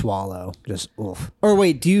ever swallow, just oof. Or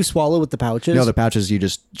wait, do you swallow with the pouches? No, the pouches you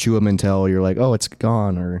just chew them until you're like, oh, it's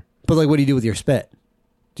gone. Or but like, what do you do with your spit?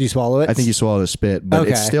 Do you swallow it? I think you swallow the spit, but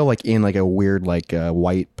it's Okay. still like in like a weird like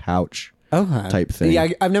white pouch type thing. Yeah,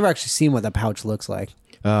 I've never actually seen what the pouch looks like.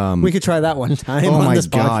 We could try that one time. Oh on my this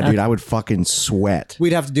god, podcast. dude, I would fucking sweat.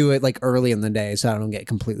 We'd have to do it like early in the day so I don't get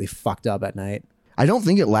completely fucked up at night. I don't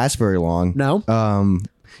think it lasts very long. No?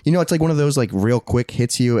 You know, it's like one of those like real quick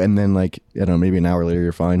hits you and then like, I don't know, maybe an hour later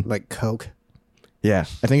you're fine. Like Coke. Yeah.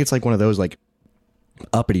 I think it's like one of those like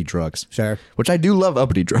uppity drugs. Sure. Which I do love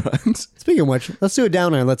uppity drugs. Speaking of which, let's do it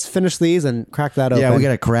down there. Let's finish these and crack that open. Yeah, we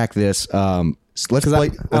got to crack this. Let's play.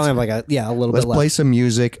 I only have like a little Let's bit play left. some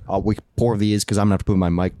music. We pour these because I'm gonna have to put my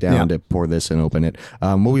mic down to pour this and open it.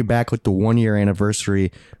 We'll be back with the 1-year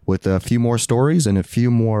anniversary with a few more stories and a few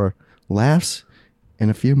more laughs and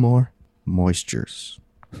a few more moistures.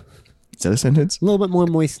 Is that a sentence? A little bit more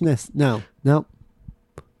moistness. No.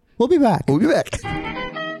 We'll be back. We'll be back.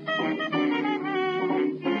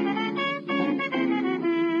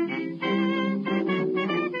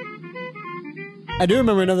 I do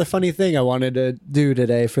remember another funny thing I wanted to do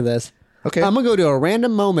today for this. Okay. I'm going to go to a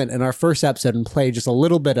random moment in our first episode and play just a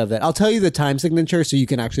little bit of it. I'll tell you the time signature so you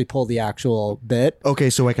can actually pull the actual bit.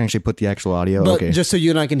 Okay, so I can actually put the actual audio. But okay. just so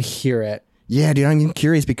you and I can hear it. Yeah, dude, I'm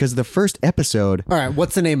curious because the first episode, All right,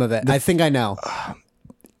 what's the name of it? I think I know.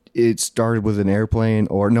 it started with an airplane,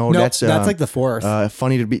 or no, That's like the fourth.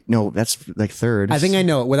 funny to be. No, that's like third. I think I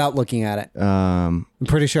know it without looking at it. I'm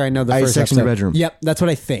pretty sure I know the I had first Sex in Your episode. Bedroom. Yep, that's what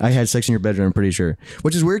I think. I had Sex in Your Bedroom, I'm pretty sure.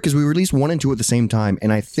 Which is weird because we released 1 and 2 at the same time.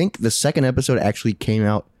 And I think the second episode actually came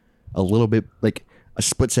out a little bit like a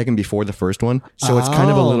split second before the first one. So it's kind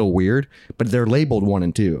of a little weird, but they're labeled 1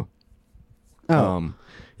 and 2. Oh.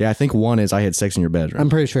 Yeah, I think 1 is I Had Sex in Your Bedroom. I'm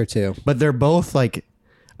pretty sure too. But they're both like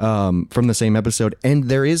from the same episode. And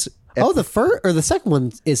there is... Oh, the first or the second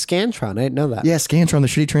one is Scantron. I didn't know that. Yeah, Scantron, the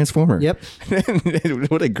shitty Transformer. Yep.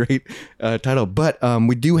 What a great title. But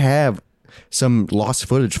we do have some lost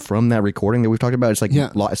footage from that recording that we've talked about. It's like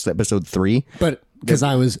lost episode 3. But because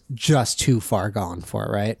I was just too far gone for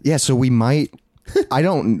it, right? Yeah, so we might... I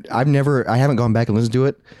haven't gone back and listened to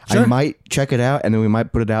it. Sure. I might check it out, and then we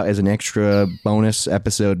might put it out as an extra bonus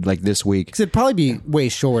episode like this week. Because it'd probably be way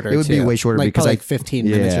shorter. It would be way shorter like because probably like 15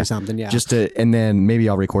 minutes or something. Yeah. And then maybe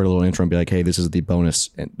I'll record a little intro and be like, "Hey, this is the bonus,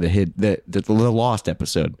 the lost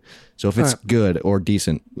episode." So if it's good or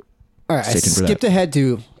decent, all right. I skipped ahead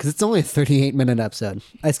to because it's only a 38-minute episode.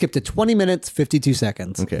 I skipped to 20 minutes 52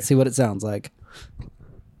 seconds. Okay. Let's see what it sounds like.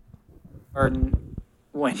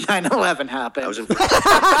 When 9/11 happened. I was in. You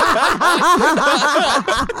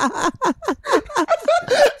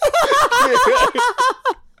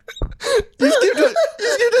skipped it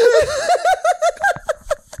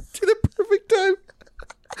to the perfect time.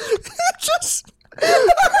 Just. How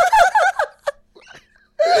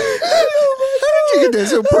did you get that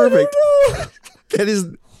so perfect?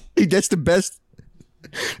 That's the best.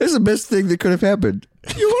 That's the best thing that could have happened.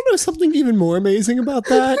 You want to know something even more amazing about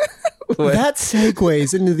that? What? That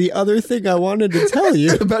segues into the other thing I wanted to tell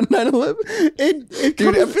you about 9/11.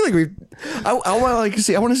 Dude, I feel like I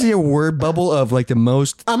want to see a word bubble of like the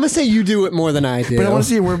most. I'm gonna say you do it more than I do, but I want to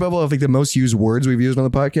see a word bubble of like the most used words we've used on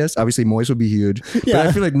the podcast. Obviously, moist would be huge. Yeah. But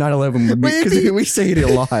I feel like 9/11 would be because we say it a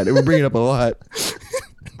lot. It would bring it up a lot.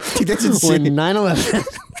 Dude, that's insane. When 9/11.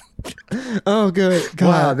 Oh, good God.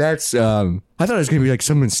 Wow, that's. I thought it was gonna be like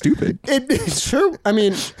something stupid. It's true. I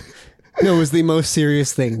mean, no, it was the most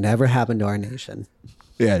serious thing that ever happened to our nation.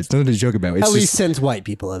 Yeah, it's nothing to joke about. It's At least since white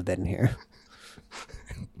people have been here.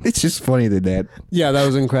 It's just funny that. Yeah, that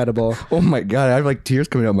was incredible. Oh my God, I have like tears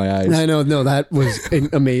coming out my eyes. I know. No, that was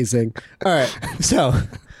amazing. All right, so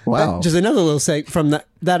wow, just another little from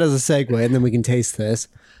that as a segue, and then we can taste this.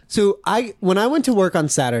 So when I went to work on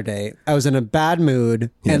Saturday, I was in a bad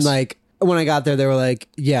mood, and like. When I got there, they were like,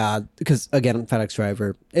 yeah, because again, I'm FedEx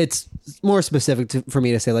driver. It's more specific for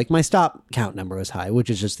me to say like my stop count number was high,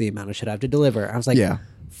 which is just the amount of shit I have to deliver. I was like,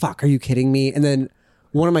 fuck, are you kidding me? And then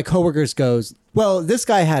one of my coworkers goes, well, this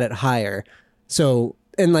guy had it higher. So,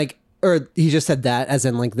 and like, or he just said that as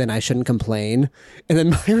in like, then I shouldn't complain. And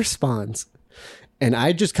then my response, and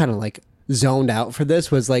I just kind of like zoned out for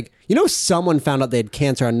this was like, someone found out they had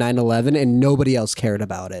cancer on 9/11 and nobody else cared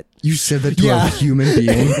about it. You said that to a human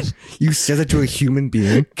being? You said that to a human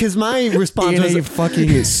being? Because my response in was a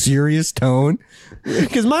fucking serious tone?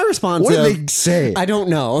 Because my response what did they say? I don't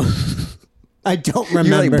know. I don't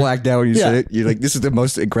remember. You're like blacked out when you said it. You're like, this is the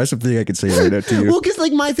most aggressive thing I could say right now to you. Well, because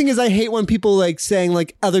like my thing is I hate when people like saying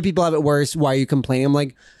like other people have it worse. Why are you complaining? I'm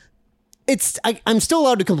like, I'm still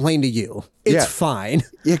allowed to complain to you. It's fine.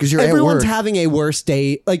 Yeah, because you're everyone's at work. having a worse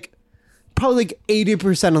day. Like probably like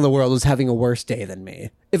 80% of the world is having a worse day than me.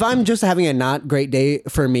 If I'm just having a not great day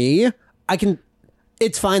for me,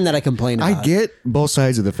 it's fine that I complain about I get both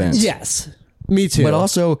sides of the fence. Yes, me too. But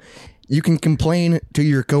also, you can complain to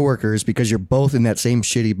your coworkers because you're both in that same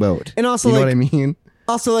shitty boat. And also, you know like, what I mean?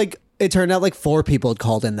 Also, like it turned out like 4 people had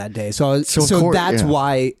called in that day. So that's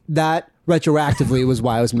why that retroactively was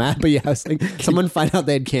why I was mad. But yeah, I was like, someone find out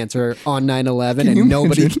they had cancer on 9/11 and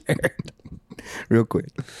nobody cared. Real quick,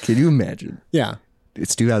 can you imagine? Yeah.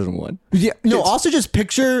 It's 2001. Yeah. No, also just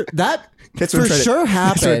picture that. That's for sure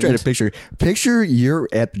happened. That's what I'm trying to picture. Picture you're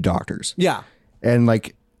at the doctor's. Yeah. And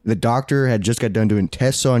like the doctor had just got done doing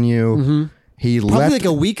tests on you. Mm-hmm. He probably left like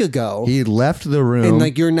a week ago. He left the room. And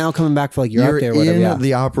like you're now coming back for like you're up there or whatever. In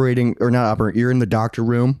the operating or not operating. You're in the doctor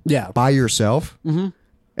room. Yeah. By yourself. Mm-hmm.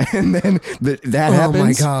 And then that happens. Oh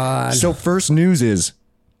my God. So first news is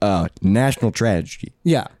national tragedy.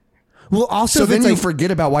 Yeah. Well, also, So if then it's you like-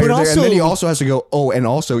 forget about why but you're there, and then he also- also has to go, oh, and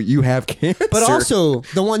also you have cancer. But also,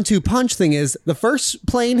 the 1-2 punch thing is the first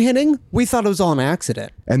plane hitting, we thought it was all an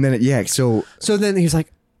accident. and then, So then he's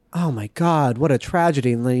like, oh my God, what a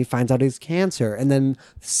tragedy. And then he finds out he's cancer. And then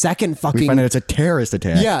second we fucking... find out it's a terrorist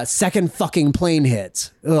attack. Yeah, second fucking plane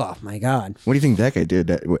hits. Oh my God. What do you think that guy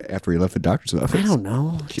did after he left the doctor's office? I don't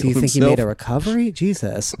know. Do you Killed think he himself? made a recovery?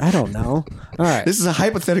 Jesus. I don't know. All right. This is a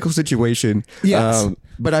hypothetical situation. Yes.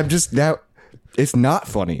 But I'm just now. It's not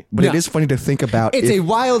funny, but it No. is funny to think about. It's a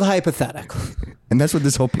wild hypothetical. And that's what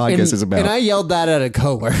this whole podcast And, is about. and I yelled that at a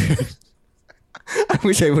coworker. I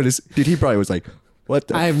wish I would have. Dude, he probably was like, "What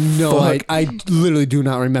the?" I have no fuck? idea. I literally do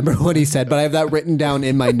not remember what he said, but I have that written down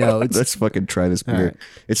in my notes. Let's fucking try this beer. right.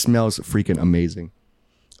 It smells freaking amazing.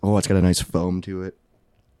 Oh, it's got a nice foam to it.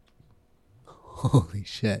 Holy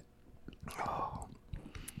shit.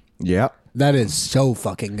 Yeah. That is so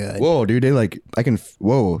fucking good. Whoa, dude. They like. I can.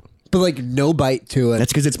 Whoa. But like no bite to it.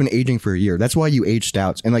 That's because it's been aging for a year. That's why you age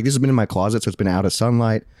stouts. And like this has been in my closet, so it's been out of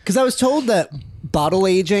sunlight. Because I was told that bottle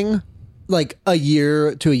aging, like a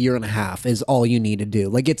year to a year and a half, is all you need to do.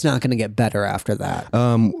 Like it's not going to get better after that.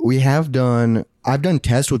 I've done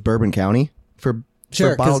tests with Bourbon County for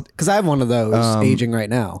Sure, bottled. because I have one of those aging right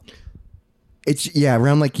now. It's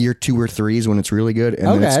around like year 2 or 3 is when it's really good, and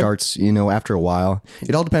then it Okay. starts after a while.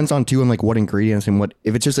 It all depends on too on like what ingredients and what.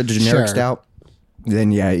 If it's just a generic Sure. stout,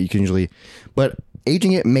 then yeah, you can usually. But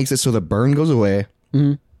aging it makes it so the burn goes away,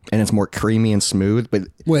 and it's more creamy and smooth. But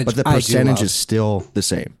Which the I do percentage love. is still the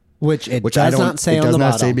same. Which it Which does I don't. not say it on does the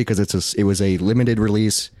not bottle. say because it was a limited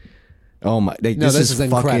release. Oh my! this is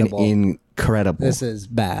fucking incredible. incredible. This is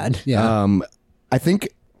bad. Yeah. I think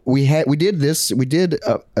we did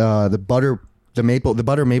the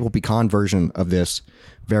butter maple pecan version of this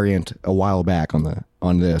variant a while back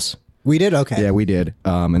on this. We did? Okay. Yeah, we did.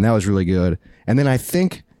 And that was really good. And then I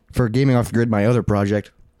think for Gaming Off the Grid, my other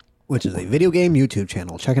project, Which is a video game YouTube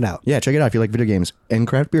channel. Check it out. yeah, check it out if you like video games and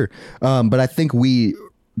craft beer. But I think we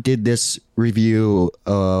did this review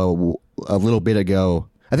a little bit ago.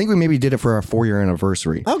 I think we maybe did it for our 4-year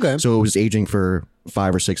anniversary. Okay. So it was aging for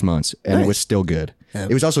 5 or 6 months, and Nice. it was still good. Yeah.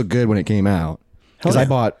 It was also good when it came out because Hell I yeah.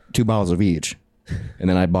 bought 2 bottles of each, and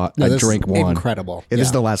then I bought No, I this drank is one. incredible. Yeah, this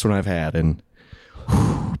is Yeah. the last one I've had, and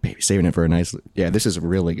baby, saving it for a nice. Yeah, this is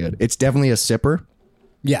really good. It's definitely a sipper,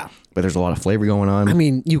 Yeah. but there's a lot of flavor going on. I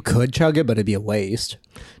mean, you could chug it, but it'd be a waste.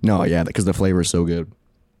 No, yeah, because the flavor is so good.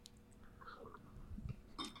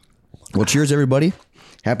 Well, cheers, everybody.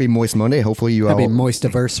 Happy Moist Monday. Hopefully you Happy all.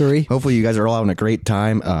 moistiversary Hopefully you guys are all having a great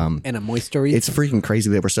time. and a moistery. It's freaking crazy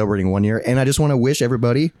that we're celebrating 1 year. And I just want to wish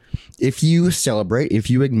everybody, if you celebrate, if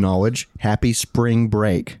you acknowledge, happy spring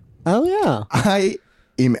break. Oh, yeah. I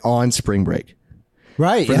am on spring break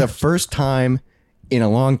Right. for the first time in a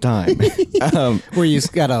long time. Where you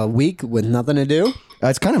got a week with nothing to do?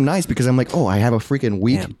 It's kind of nice because I'm like, oh, I have a freaking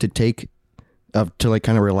week Damn. to take to like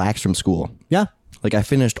kind of relax from school. Yeah. Like I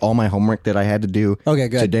finished all my homework that I had to do Okay,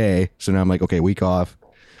 good. today. So now I'm like, okay, week off.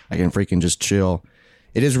 I can freaking just chill.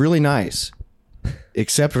 It is really nice.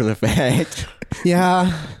 Except for the fact,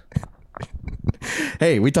 Yeah.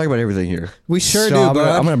 hey, we talk about everything here. We sure So do, I'm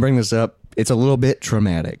bud. gonna bring this up. It's a little bit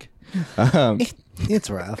traumatic. It's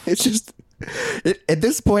rough. It's just at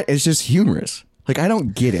this point, it's just humorous. Like I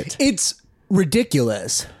don't get it. It's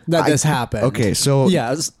ridiculous that this happened. Okay, so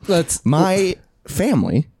Yeah, let's. my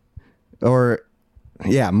family,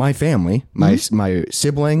 my family, my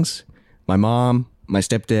siblings, my mom, my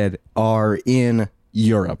stepdad are in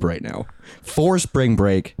Europe right now for spring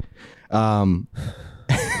break. And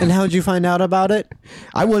how'd you find out about it?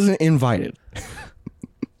 I wasn't invited.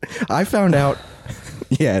 I found out.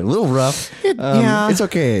 Yeah, a little rough. Yeah. It's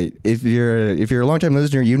okay if you're a long time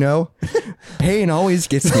listener. You know, pain always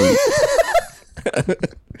gets me.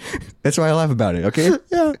 That's why I laugh about it. Okay.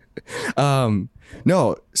 Yeah.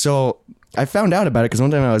 No, so I found out about it because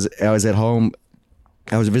one time I was at home.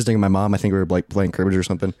 I was visiting my mom. I think we were like playing cribbage or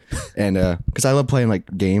something, and because I love playing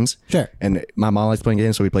like games. Sure. And my mom likes playing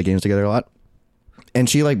games, so we play games together a lot. And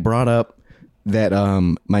she like brought up that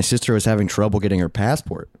my sister was having trouble getting her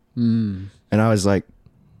passport, and I was like,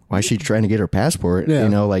 "Why is she trying to get her passport? Yeah. You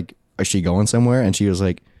know, like is she going somewhere?" And she was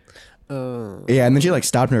like, "Yeah." And then she like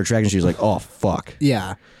stopped in her tracks, and she was like, "Oh fuck."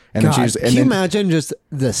 Yeah. And then God, she was- and can you then- imagine just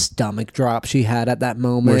the stomach drop she had at that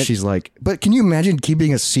moment? Where she's like, "But can you imagine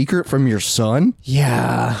keeping a secret from your son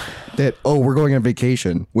yeah. that we're going on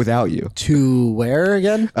vacation without you?" To where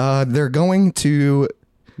again? They're going to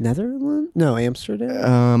Netherlands? No,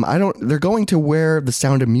 Amsterdam. they're going to where the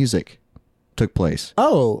Sound of Music took place.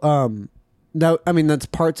 That's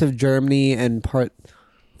parts of Germany and part.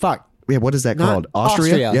 Fuck. Yeah, what is that Not called? Austria?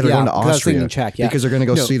 Austria, Yeah, they're yeah, going to 'cause I was thinking Austria. Czech, yeah. Because they're going to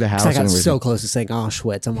go No, see the 'cause house I and got everything. so close to saying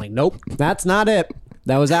Auschwitz. I'm like, nope, that's not it.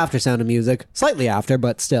 That was after Sound of Music. Slightly after,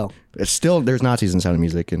 but still. It's still, there's Nazis in Sound of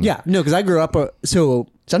Music. And Yeah, no, because I grew up... Sound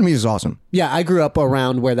of Music is awesome. Yeah, I grew up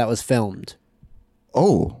around where that was filmed.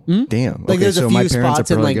 Oh, damn. Like, Okay, there's so a my few parents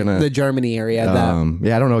spots are in, probably like, gonna, the Germany area that...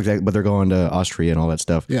 yeah, I don't know exactly, but they're going to Austria and all that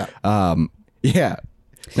stuff. Yeah. Yeah.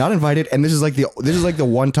 Not invited. And this is like the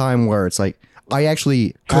one time where it's like, I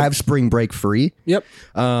actually have spring break free. Yep.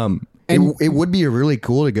 It would be really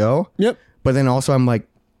cool to go. Yep. But then also I'm like,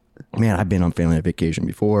 man, I've been on family vacation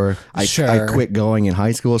before. I quit going in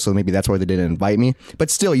high school, so maybe that's why they didn't invite me. But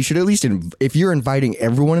still, you should at least, if you're inviting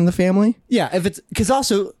everyone in the family. Yeah, if it's... Because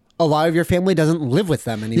also, a lot of your family doesn't live with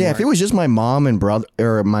them anymore. Yeah, if it was just my mom and brother,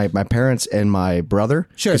 or my parents and my brother.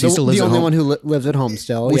 Sure, 'cause he still lives the at only home, one who lives at home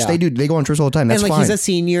still. which yeah. they do. They go on trips all the time. That's and like fine. he's a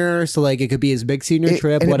senior, so like it could be his big senior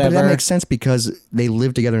trip, But whatever. that makes sense because they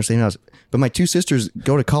live together in the same house. But my two sisters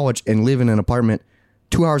go to college and live in an apartment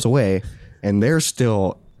 2 hours away, and they're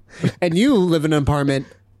still... And you live in an apartment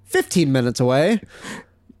 15 minutes away.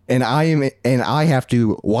 And I have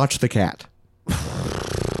to watch the cat.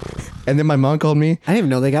 And then my mom called me. I didn't even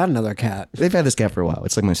know they got another cat. They've had this cat for a while.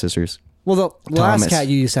 It's like my sister's. Well, the last Thomas. cat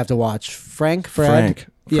you used to have to watch, Fred. Frank.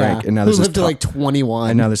 Yeah. And now who this is lived to like 21.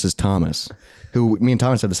 And now this is Thomas, who me and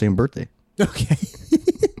Thomas have the same birthday. Okay.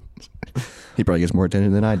 He probably gets more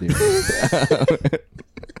attention than I do.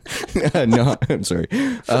 No, I'm sorry.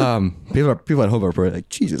 People at home are probably like,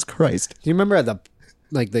 Jesus Christ. Do you remember at the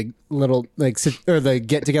little or the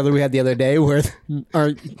get together we had the other day where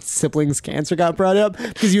our siblings' cancer got brought up?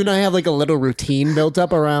 Because you and I have like a little routine built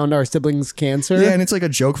up around our siblings' cancer. Yeah, and it's like a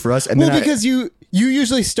joke for us. And Well, then because you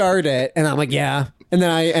usually start it, and I'm like, yeah, and then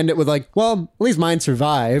I end it with like, well, at least mine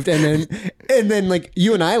survived, and then like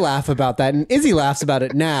you and I laugh about that, and Izzy laughs about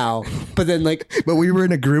it now, but then like, but we were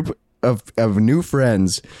in a group of new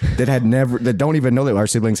friends that don't even know that our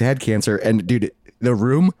siblings had cancer, and dude, the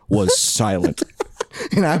room was silent.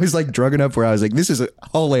 And I was like drunk enough where I was like, this is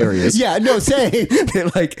hilarious. yeah, no, say They're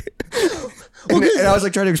like, and I was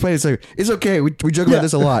like trying to explain it. It's like, it's okay. We joke about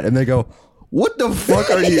this a lot. And they go, what the fuck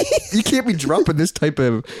are you? You can't be dropping this type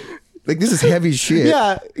of, like, this is heavy shit.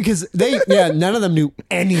 yeah, because none of them knew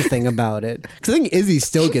anything about it. Because I think Izzy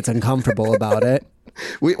still gets uncomfortable about it.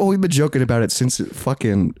 We've been joking about it since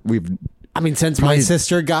Since my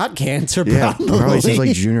sister got cancer, yeah, probably. probably since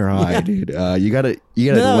like junior high, dude. You gotta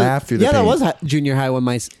laugh through the pain. that was junior high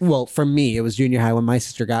when for me, it was junior high when my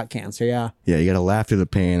sister got cancer, yeah. Yeah, you gotta laugh through the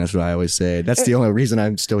pain. That's what I always say. That's the only reason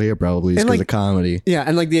I'm still here, probably, is because of comedy. Yeah,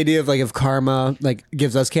 and like the idea of like if karma like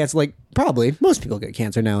gives us cancer, like probably most people get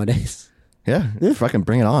cancer nowadays. Yeah, fucking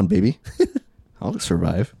bring it on, baby. I'll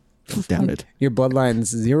survive. Don't doubt it. Your bloodline's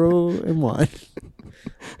 0 and 1.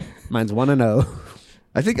 Mine's 1 and 0.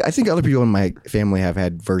 I think other people in my family have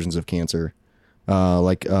had versions of cancer,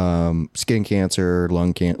 like skin cancer,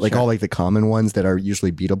 lung cancer, like all like the common ones that are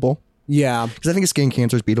usually beatable. Yeah, Because I think skin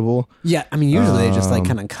cancer is beatable. yeah. I mean, usually they just like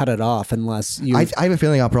kind of cut it off unless you. I have a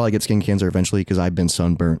feeling I'll probably get skin cancer eventually because I've been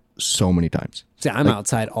sunburnt so many times, See, I'm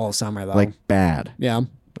outside all summer though. like bad, yeah.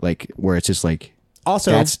 like where it's just like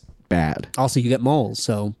Also, that's bad. also you get moles,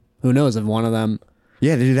 so who knows if one of them.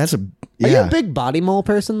 Yeah, dude, that's Are you a big body mole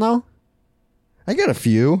person though? I got a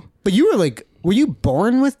few. But you were you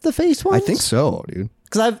born with the face ones? I think so, dude.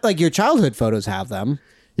 Because I've like your childhood photos have them.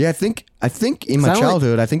 Yeah, I think in my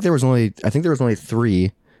childhood, I think there was only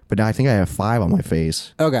 3, but now I think I have 5 on my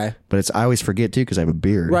face. Okay. But I always forget too because I have a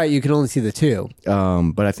beard. Right, you can only see the 2.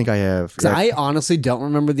 But I think I have. Because I honestly don't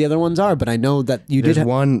remember the other ones are, but I know that you did.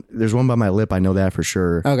 There's one by my lip. I know that for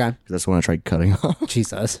sure. Okay. That's the one I tried cutting off.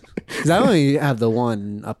 Jesus. Because I only have the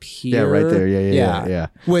one up here. Yeah, right there. Yeah.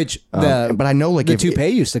 Which but I know like the if toupee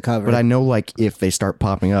used to cover. But I know like if they start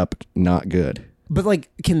popping up, not good. But like,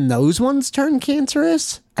 can those ones turn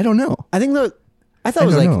cancerous? I don't know. I think I thought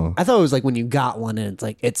it was like when you got one and it's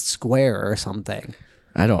like it's square or something.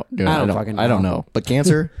 I don't fucking know. I don't know. But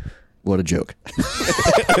cancer, what a joke.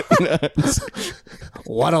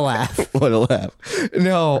 What a laugh. What a laugh.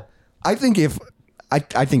 No, I think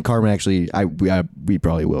I think Carmen actually we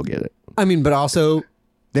probably will get it. I mean, but also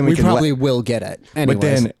Then we can probably will get it. Anyways. But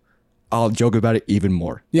then I'll joke about it even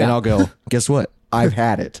more. Yeah. And I'll go, guess what? I've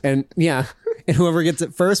had it. And yeah. And whoever gets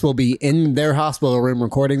it first will be in their hospital room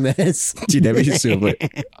recording this. Dude, that'd be so funny.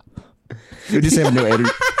 We just have no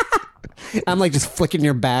energy. I'm like just flicking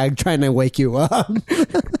your bag trying to wake you up.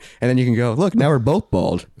 And then you can go, look, now we're both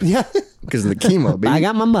bald. Yeah. Because of the chemo, baby. I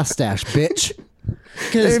got my mustache, bitch.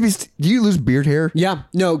 Do you lose beard hair? Yeah.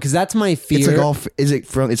 No, because that's my fear. It's like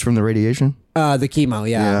it's from the radiation? The chemo,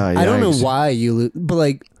 yeah. Yeah, I don't know yikes. why you lose, but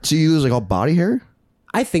like, So you lose like all body hair?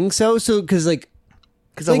 I think so. So because like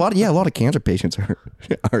a lot of cancer patients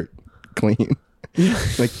are clean,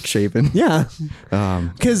 like shaven. Yeah,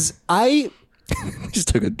 because I just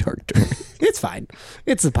took a dark turn. It's fine.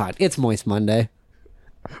 It's the pot. It's Moist Monday.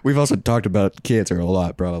 We've also talked about cancer a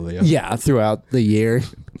lot, probably. Yeah, throughout the year.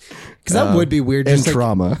 Because that would be weird. And just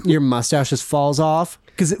trauma. Your mustache just falls off.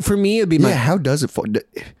 Because for me, it'd be my... Yeah, how does it fall?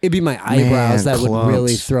 It'd be my eyebrows that clumps. would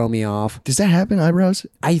really throw me off. Does that happen, eyebrows?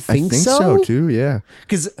 I think so. Too, yeah.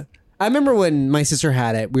 Because I remember when my sister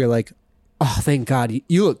had it, we were like, oh, thank God.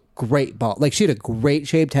 You look great bald. Like, she had a great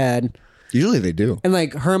shaped head. Usually they do. And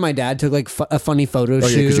like her and my dad took like a funny photo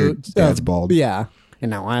shoot. Yeah, because your dad's bald. Yeah. And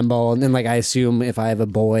now I'm bald. And like I assume if I have a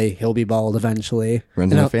boy, he'll be bald eventually.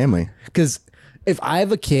 Runs in the family. Because if I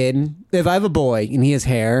have a boy and he has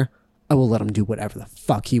hair, I will let him do whatever the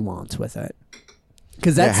fuck he wants with it.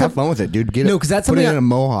 Because that's have fun with it, dude. Get no, because that's put something it in a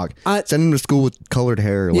mohawk. Send him to school with colored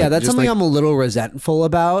hair. Yeah, that's something I'm a little resentful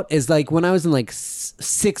about. Is like when I was in like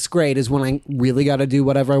sixth grade is when I really got to do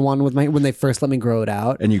whatever I wanted with when they first let me grow it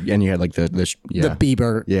out. And you had like the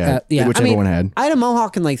Bieber. Yeah, which everyone had. I had a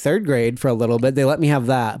mohawk in like third grade for a little bit. They let me have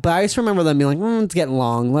that, but I just remember them being like, "It's getting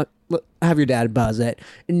long. Let have your dad buzz it."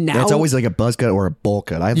 And now it's always like a buzz cut or a bowl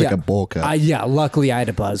cut. I had like a bowl cut. Luckily I had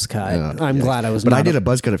a buzz cut. I'm glad I was. But I did a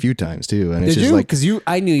buzz cut a few times too, and it's did just you? like Because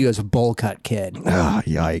I knew you as a bowl cut kid.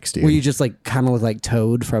 Yikes, dude. Were you just like kind of look like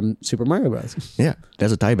Toad from Super Mario Bros? Yeah,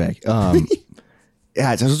 that's a tie back.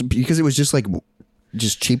 Yeah, it's because it was just like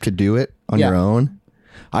cheap to do it on your own.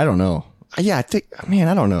 I don't know. Yeah, I think, man,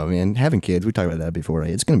 I don't know, man. Having kids, we talked about that before.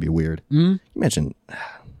 Right? It's going to be weird. You mentioned.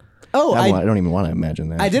 Oh, I don't even want to imagine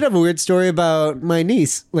that. I did have a weird story about my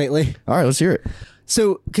niece lately. All right, let's hear it.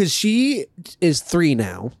 So, because she is 3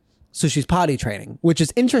 now, so she's potty training, which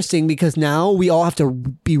is interesting because now we all have to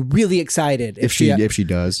be really excited if she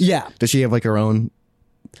does. Yeah. Does she have like her own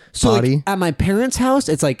potty? Like, at my parents' house,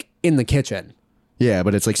 it's like in the kitchen. Yeah,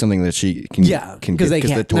 but it's like something that she can because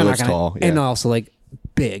the toilet's tall, and also like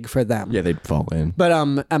big for them. Yeah, they'd fall in. But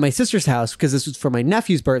at my sister's house, because this was for my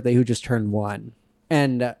nephew's birthday, who just turned 1,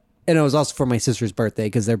 and it was also for my sister's birthday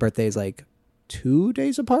because their birthday is like 2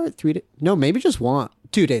 days apart, 3 days. No, maybe just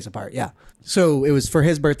 2 days apart. Yeah. So it was for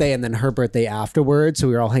his birthday and then her birthday afterwards. So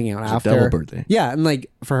we were all hanging out after. Double birthday. Yeah, and like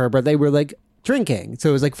for her birthday, we were like drinking.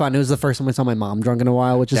 So it was like fun. It was the first time I saw my mom drunk in a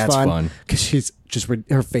while, which is fun. Because she's just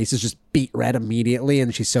her face is just beat red immediately,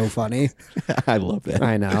 and she's so funny. I love that.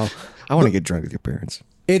 I know. I want to get drunk with your parents.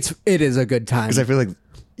 It is a good time because I feel like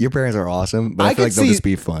your parents are awesome, but I feel like they'll just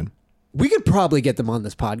be fun. We could probably get them on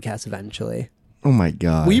this podcast eventually. Oh my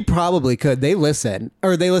God. We probably could. They listen to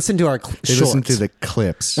our shorts. They listen to the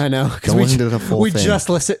clips. I know. Don't listen to the full thing. Just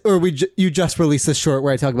listen, or you just released a short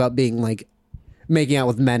where I talk about being like making out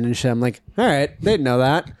with men and shit. I'm like, all right, they didn't know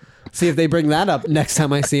that. See if they bring that up next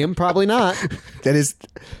time I see him. Probably not. That is,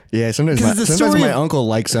 yeah. Sometimes my uncle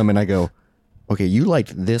likes them, and I go, okay, you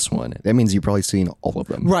liked this one. That means you've probably seen all of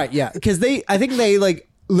them. Right? Yeah. Because I think they like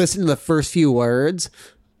listen to the first few words.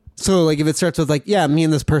 So like if it starts with like, yeah, me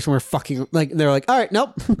and this person were fucking, like they're like, all right,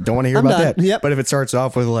 nope, don't want to hear about done. that. Yep. But if it starts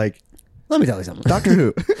off with like, let me tell you something, Doctor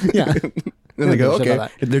Who, yeah, then they go, okay,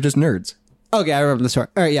 they're just nerds. Okay, I remember the story.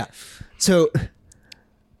 All right, yeah. So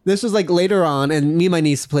this was like later on, and me and my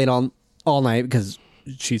niece played all night because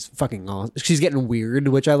she's fucking awesome. She's getting weird,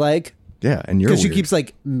 which I like. Yeah, and you're because she keeps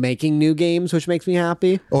like making new games, which makes me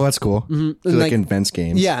happy. Oh, that's cool. Mm-hmm. So like invents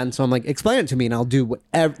games. Yeah, and so I'm like, explain it to me, and I'll do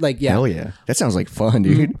whatever. Like, yeah, hell yeah, that sounds like fun,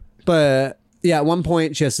 dude. Mm-hmm. But yeah, at one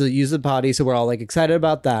point she has to use the potty, so we're all like excited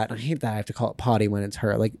about that. I hate that I have to call it potty when it's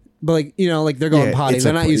her. Like, but like like they're going potty,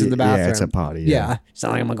 they're not using the bathroom. Yeah, it's a potty. Yeah, it's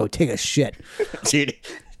not like I'm gonna go take a shit. Dude,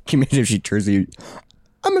 can you imagine if she turns to you?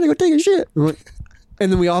 I'm gonna go take a shit,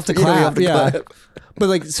 and then we all have to clap. But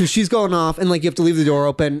like, so she's going off, and like you have to leave the door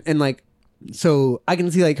open, and like. So I can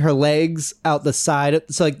see like her legs out the side.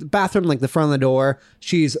 So like the bathroom, like the front of the door,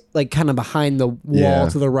 she's like kind of behind the wall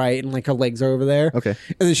to the right, and like her legs are over there. Okay.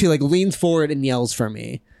 And then she like leans forward and yells for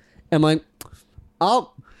me. I'm like,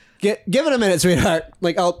 I'll give it a minute, sweetheart.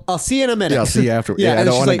 Like I'll see you in a minute. Yeah, I'll see you after. Yeah, I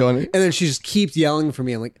don't want to go in. And then she just keeps yelling for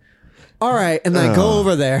me. I'm like, all right. And then I go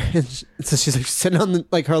over there, and so she's like sitting on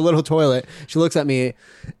like her little toilet. She looks at me.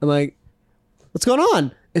 I'm like, what's going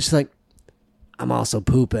on? And she's like, I'm also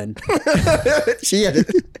pooping. She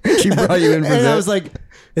brought you in for and that. I was like,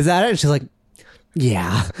 is that it? And she's like,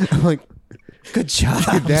 yeah. I'm like, good job.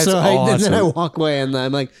 Dude, that's so awesome. And then I walk away, and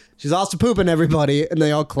I'm like, she's also pooping, everybody. And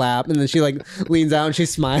they all clap. And then she like leans out and she's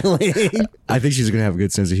smiling. I think she's gonna have a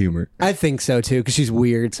good sense of humor. I think so too, because she's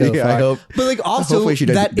weird so yeah, far. I hope. But like also Hopefully she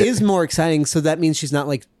doesn't. that is more exciting. So that means she's not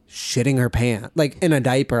like shitting her pants, like in a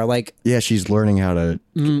diaper, like. Yeah, she's learning how to.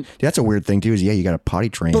 That's a weird thing too. Is you got to potty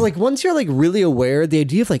train. But like once you're like really aware, the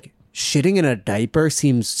idea of like shitting in a diaper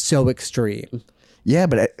seems so extreme. Yeah,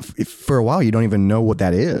 but for a while you don't even know what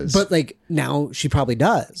that is. But like now she probably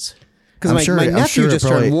does. Because my nephew just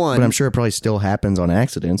turned 1. But I'm sure it probably still happens on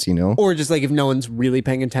accidents, you know? Or just like if no one's really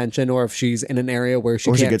paying attention, or if she's in an area where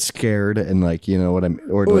she gets scared and like, you know what I'm,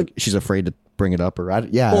 or like she's afraid to bring it up, or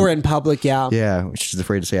or in public, yeah, she's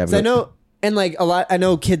afraid to say. I know, and like I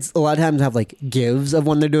know kids a lot of times have like gives of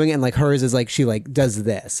when they're doing it, and like hers is like she like does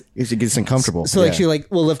this. It gets uncomfortable. So like she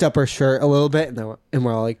like will lift up her shirt a little bit, and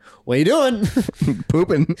we're all like, "What are you doing?"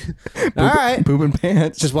 Pooping. All right, pooping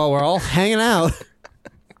pants. Just while we're all hanging out.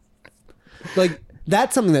 Like.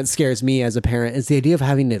 That's something that scares me as a parent, is the idea of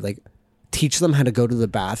having to like teach them how to go to the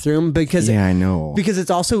bathroom, because I know, because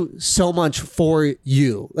it's also so much for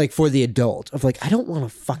you, like for the adult of like, I don't want to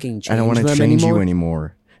fucking change. I don't want to change you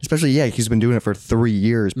anymore. Especially he's been doing it for 3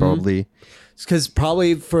 years probably. Because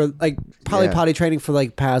probably potty training for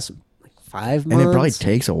like past like 5 months, and it probably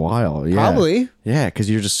takes a while. Yeah, probably. Yeah, because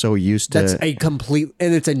you're just so used to. That's a complete,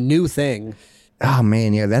 and it's a new thing. Oh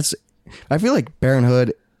man, yeah, I feel like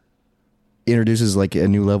parenthood introduces like a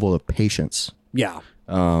new level of patience. Yeah.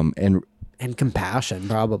 And compassion,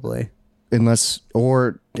 probably. Unless,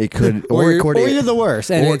 or it could, or you're the worst,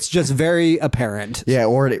 and it's just very apparent. Yeah,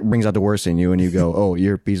 or it brings out the worst in you, and you go, "Oh,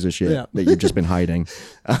 you're a piece of shit that you've just been hiding."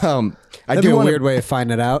 That'd be a weird way to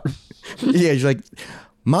find it out. Yeah, you're like,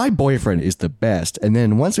 my boyfriend is the best, and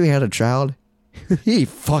then once we had a child, he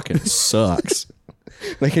fucking sucks.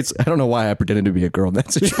 Like I don't know why I pretended to be a girl in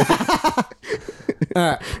that situation.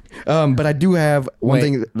 All right. But I do have one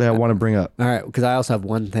thing that I want to bring up. All right, because I also have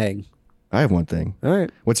one thing. I have one thing. All right.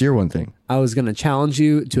 What's your one thing? I was going to challenge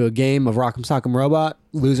you to a game of Rock'em Sock'em Robot.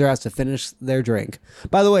 Loser has to finish their drink.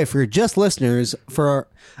 By the way, for just listeners,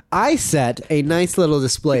 I set a nice little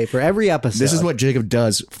display for every episode. This is what Jacob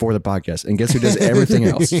does for the podcast. And guess who does everything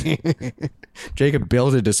else? Jacob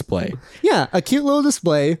built a display. Yeah, a cute little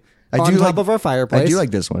display on top of our fireplace. I do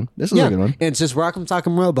like this one. This is a good one. And it's just Rock'em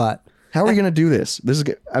Sock'em Robot. How are we gonna do this?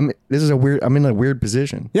 I'm in a weird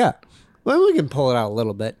position. Yeah, well, we can pull it out a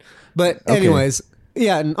little bit, but anyways,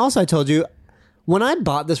 yeah. And also, I told you when I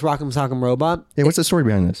bought this Rock'em Sock'em Robot. Hey, what's the story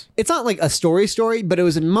behind this? It's not like a story, but it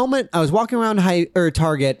was a moment. I was walking around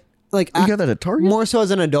Target, like you got that at Target, more so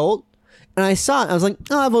as an adult, and I saw it. I was like,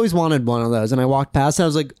 oh, I've always wanted one of those, and I walked past, and I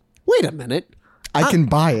was like, wait a minute. I can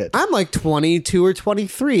buy it. I'm like 22 or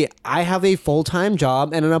 23. I have a full-time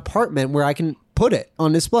job and an apartment where I can put it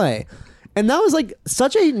on display. And that was like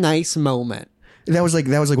such a nice moment. That was like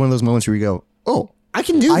one of those moments where you go, "Oh, I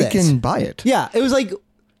can do this. I can buy it." Yeah, it was like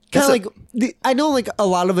kind of like I know like a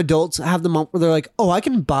lot of adults have the moment where they're like, "Oh, I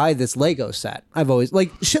can buy this Lego set." I've always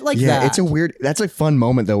like shit like that. Yeah, that's a fun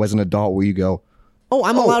moment though as an adult where you go, "Oh,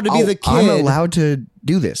 I'm allowed to be the kid. I'm allowed to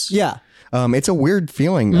do this." Yeah. It's a weird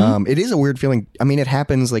feeling. It is a weird feeling. I mean, it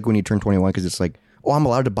happens like when you turn 21 because it's like, "Oh, I'm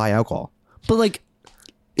allowed to buy alcohol." But like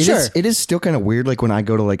it is still kind of weird, like when I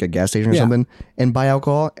go to like a gas station or something and buy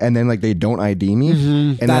alcohol, and then like they don't ID me,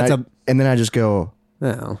 and then I just go,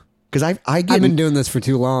 no, because I've been doing this for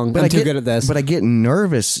too long, but I'm too good at this. But I get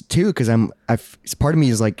nervous too because part of me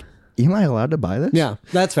is like, am I allowed to buy this? Yeah,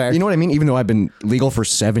 that's fair. You know what I mean? Even though I've been legal for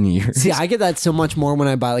 7 years. See, I get that so much more when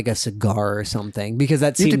I buy like a cigar or something, because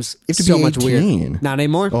that seems so much weird. Not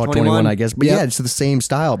anymore. Oh, 21, I guess. But yeah, it's the same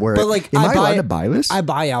style. Where, but like, am I allowed to buy this? I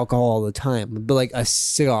buy alcohol all the time, but like a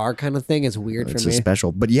cigar kind of thing is weird for me. It's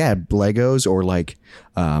special. But yeah, Legos or like,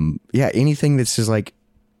 anything that's just like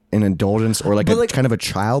an indulgence or like kind of a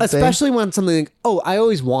child thing. Especially when something like, oh, I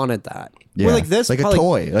always wanted that. Yeah. Or like this, like a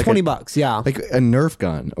toy, like $20. Yeah, like a Nerf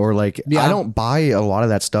gun, or like I don't buy a lot of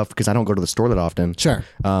that stuff because I don't go to the store that often. Sure,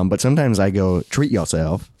 but sometimes I go treat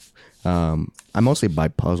yourself. I mostly buy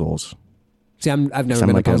puzzles. See, I've never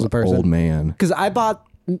been like a puzzle person. Old man,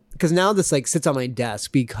 because now this like sits on my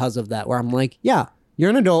desk because of that. Where I'm like, yeah,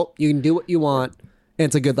 you're an adult, you can do what you want, and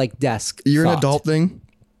it's a good like desk. You're an adult thing.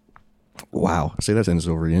 Wow, say that sentence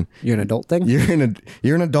over again. You're an adult thing. You're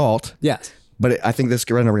an adult. Yes. But I think this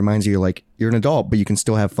kind of reminds you, like, you're an adult, but you can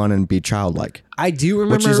still have fun and be childlike. I do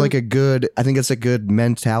remember. Which is like I think it's a good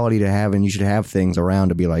mentality to have, and you should have things around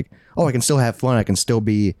to be like, oh, I can still have fun. I can still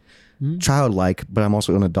be childlike, but I'm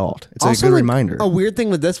also an adult. It's also a good reminder. A weird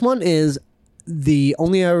thing with this one is the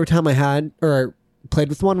only other time I had or played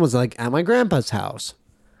with one was like at my grandpa's house.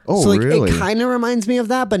 Oh, so like really? It kind of reminds me of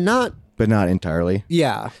that, but not. But not entirely.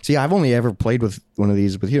 Yeah. See, I've only ever played with one of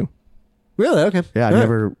these with you. Really? Okay. Yeah,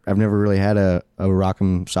 I've never really had a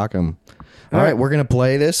Rock'em Sock'em. All right, we're gonna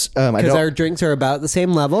play this. Because our drinks are about the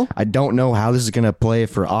same level. I don't know how this is gonna play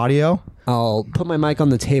for audio. I'll put my mic on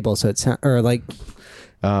the table so it's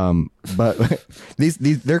but these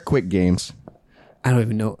they're quick games. I don't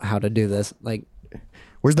even know how to do this. Like,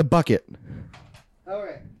 where's the bucket? all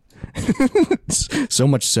right. So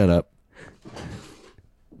much setup.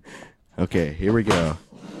 Okay, here we go.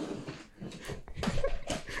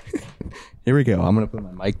 Here we go. I'm gonna put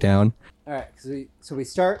my mic down. All right. So we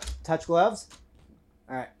start. Touch gloves.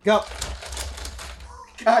 All right. Go.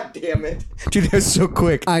 God damn it, dude! That was so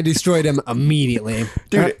quick. I destroyed him immediately,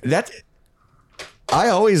 Dude.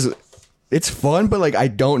 It's fun, but like I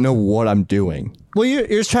don't know what I'm doing. Well, you're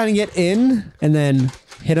just trying to get in and then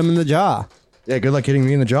hit him in the jaw. Yeah, good luck hitting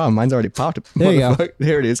me in the jaw. Mine's already popped. There you go.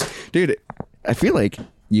 There it is, dude. I feel like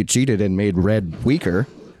you cheated and made red weaker.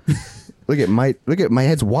 Look at my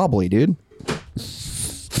head's wobbly, dude.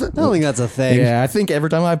 I don't think that's a thing. Yeah, I think every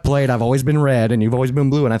time I've played, I've always been red and you've always been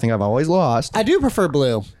blue, and I think I've always lost. I do prefer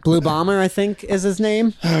Blue. Blue Bomber, I think, is his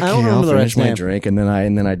name. Okay, I don't remember I'll the finish rest my name. drink, and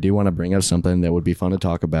then I do want to bring up something that would be fun to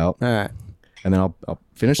talk about. All right. And then I'll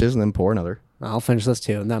finish this and then pour another. I'll finish this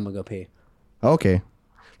too, and then I'm gonna go pee. Okay,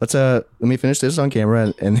 let me finish this on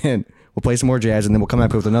camera, and then we'll play some more jazz, and then we'll come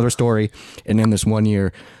back with another story, and end this 1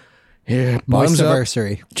 year. Yeah, bottoms up.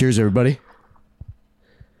 Anniversary. Cheers, everybody.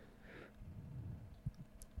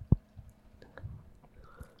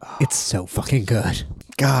 It's so fucking good.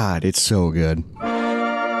 God, it's so good.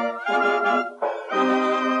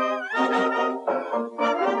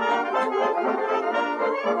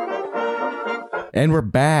 And we're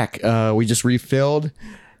back. We just refilled.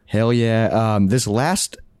 Hell yeah. This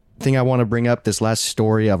last thing I want to bring up, this last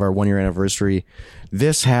story of our 1 year anniversary,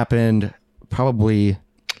 this happened probably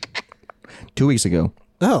 2 weeks ago.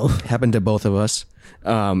 Oh. Happened to both of us.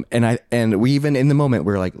 And we even in the moment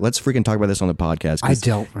we're like, let's freaking talk about this on the podcast. I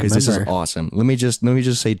don't because this is remember. awesome. Let me just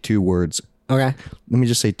say 2 words. Okay. Let me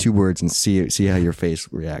just say 2 words and see how your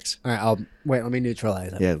face reacts. All right. Let me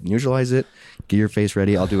neutralize it. Yeah, neutralize it. Get your face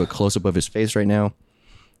ready. I'll do a close up of his face right now.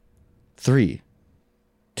 3,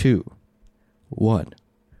 2, 1.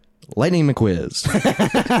 Lightning McQuiz.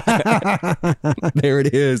 There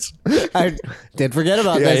it is. I did forget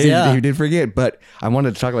about this. Yeah. You did forget, but I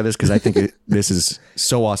wanted to talk about this because I think this is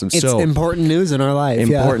so awesome. It's important news in our life.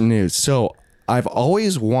 Important news. So I've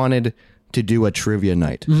always wanted to do a trivia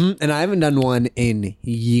night. Mm-hmm. And I haven't done one in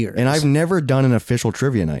years. And I've never done an official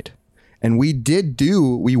trivia night. And we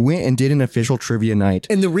went and did an official trivia night.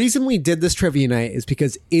 And the reason we did this trivia night is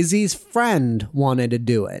because Izzy's friend wanted to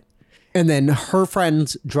do it. And then her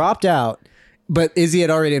friends dropped out, but Izzy had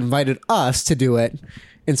already invited us to do it.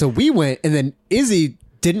 And so we went, and then Izzy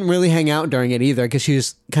didn't really hang out during it either because she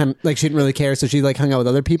just kind of like she didn't really care. So she like hung out with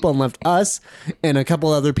other people and left us and a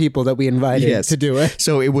couple other people that we invited to do it.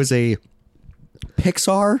 So it was a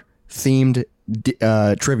Pixar themed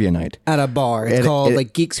trivia night At a bar. It's called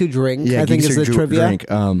like Geeks Who Drink, Yeah, I think Geeks is Who the trivia. Drink,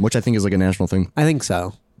 which I think is like a national thing. I think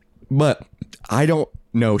so. But I don't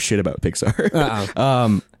know shit about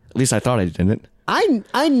Pixar. At least I thought I didn't.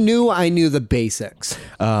 I knew the basics.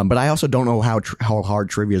 But I also don't know how hard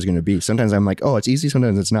trivia is going to be. Sometimes I'm like, oh, it's easy.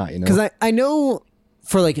 Sometimes it's not. You know, Because I know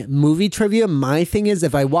for like movie trivia, my thing is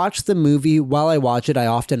if I watch the movie while I watch it, I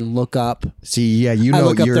often look up. See, yeah, you know, I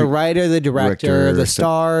look up the writer, the director, the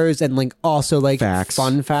stars, and like also like facts,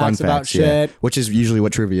 fun facts about shit. Yeah. Which is usually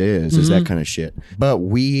what trivia is that kind of shit. But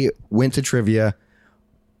we went to trivia.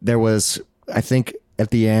 There was, I think, at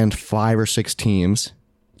the end, 5 or 6 teams.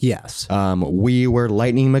 Yes. We were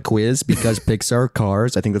Lightning McQuiz because Pixar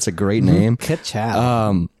cars. I think that's a great name. Good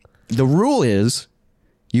job. The rule is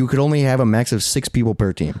you could only have a max of 6 people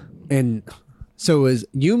per team. And so it was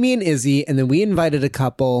you, me, and Izzy, and then we invited a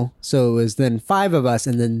couple. So it was then 5 of us,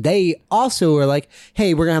 and then they also were like,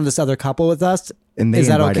 "Hey, we're gonna have this other couple with us. And they is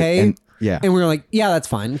that invited- okay?" and- yeah. And we were like, "Yeah, that's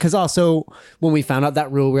fine." Because also when we found out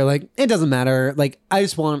that rule, we were like, "It doesn't matter. Like, I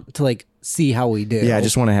just want to like see how we do." Yeah, I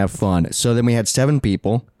just want to have fun. So then we had 7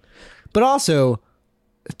 people. But also,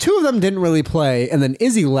 2 of them didn't really play, and then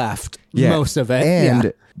Izzy left most of it.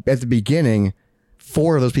 And at the beginning,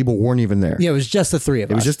 4 of those people weren't even there. Yeah, it was just the 3 of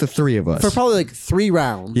us. It was just the 3 of us. For probably like 3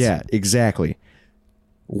 rounds. Yeah, exactly.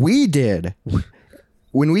 We did.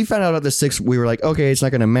 When we found out about the 6, we were like, okay, it's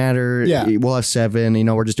not going to matter. Yeah. We'll have 7. You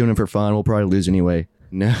know, we're just doing it for fun. We'll probably lose anyway.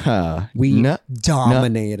 Nah. We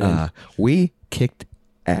dominated. We kicked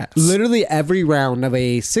ass. Literally every round of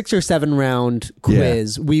a 6 or 7 round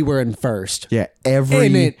quiz, we were in first. Yeah,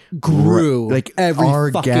 And it grew like every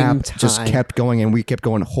our fucking gap time. just kept going, and we kept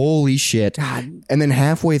going. Holy shit! God. And then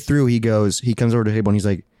halfway through, he comes over to the table and he's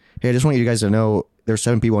like, "Hey, I just want you guys to know there's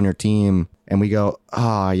 7 people on your team." And we go,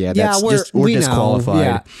 "Ah, yeah, that's we we're disqualified." know.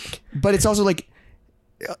 Yeah. but it's also like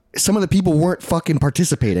some of the people weren't fucking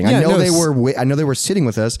participating. Yeah, I know no, they were. I know they were sitting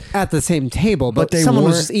with us at the same table, but they someone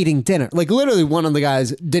was weren't- just eating dinner. Like literally, one of the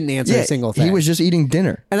guys didn't answer a single thing. He was just eating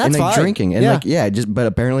dinner And that's like fine. drinking and but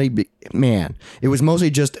apparently, man, it was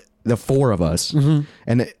mostly just the four of us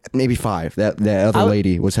and maybe five. That other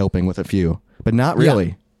lady was helping with a few, but not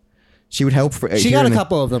really. She would help. She here got a and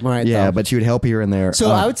couple of them, right? Yeah, though. but she would help here and there.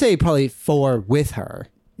 So I would say probably 4 with her.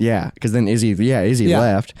 Yeah, because then Izzy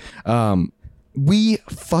left. We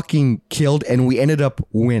fucking killed, and we ended up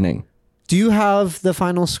winning. Do you have the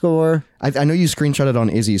final score? I know you screenshotted on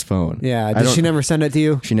Izzy's phone. Yeah. Did she never send it to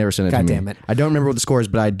you? She never sent it to me. God damn it. I don't remember what the score is,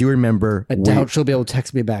 but I do remember. I doubt she'll be able to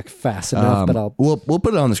text me back fast enough, but I'll. We'll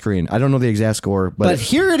put it on the screen. I don't know the exact score, But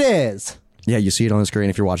here it is. yeah, you see it on the screen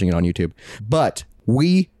if you're watching it on YouTube. But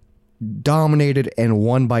we dominated and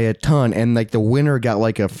won by a ton, and like the winner got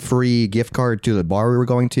like a free gift card to the bar we were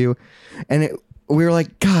going to, and we were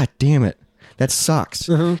like, God damn it. That sucks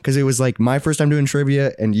because it was like my first time doing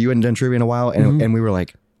trivia and you hadn't done trivia in a while. And we were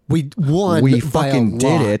like, We won. we by a fucking did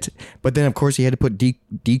lot. it. But then of course he had to put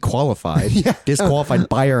dequalified, disqualified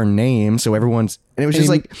by our name. So everyone's, and it was just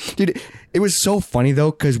like, dude, it was so funny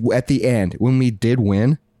though. Cause at the end when we did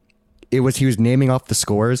win, he was naming off the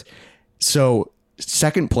scores. So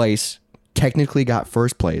second place technically got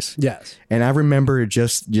first place. Yes. And I remember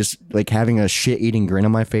just like having a shit eating grin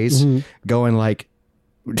on my face going like,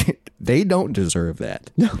 they don't deserve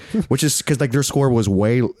that. No. Which is because like their score was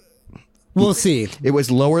way. We'll see. It was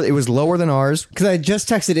lower. It was lower than ours. Because I just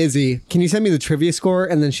texted Izzy, can you send me the trivia score?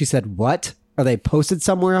 And then she said, what? Are they posted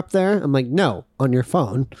somewhere up there? I'm like, no, on your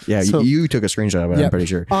phone. Yeah, So- you took a screenshot of it. I'm pretty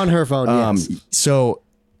sure On her phone, yes. So,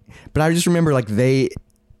 but I just remember like they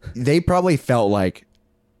probably felt like,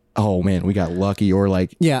 oh man, we got lucky, or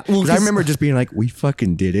like, Yeah, well, 'cause I remember just being like, we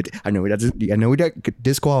fucking did it. I know we got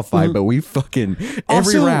disqualified, but we fucking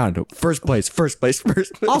every Also- round first place.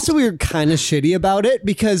 Also, we were kind of shitty about it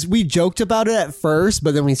because we joked about it at first,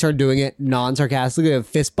 but then we started doing it non-sarcastically of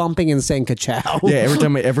fist bumping and saying ka-chow. Yeah,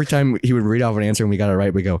 every time he would read off an answer and we got it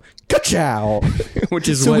right, we go ka-chow, which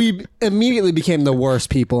is So what we immediately became the worst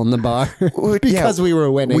people in the bar because we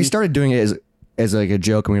were winning. we started doing it as like a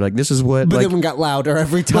joke, and we were like, this is what. but like, then we got louder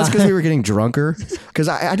every time. that's because we were getting drunker. Because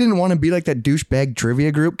I didn't want to be like that douchebag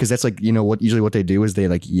trivia group. Because that's like, you know what? Usually what they do is they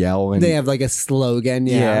like yell and They have like a slogan,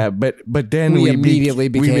 yeah. But then We we immediately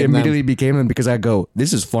became them. became them because I go,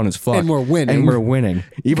 this is fun as fuck, And we're winning.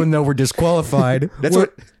 even though we're disqualified. That's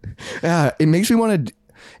what. It makes me want to.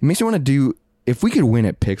 It makes me want to do. If we could win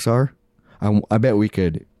at Pixar, I bet we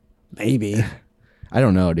could. Maybe. I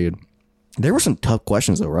don't know, dude. There were some tough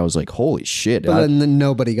questions though, where I was like, "Holy shit!" But then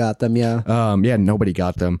nobody got them, yeah. Nobody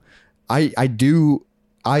got them.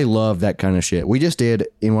 I love that kind of shit. We just did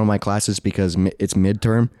in one of my classes because it's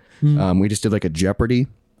midterm. We just did like a Jeopardy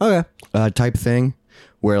Okay. type thing,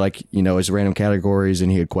 where like it's random categories and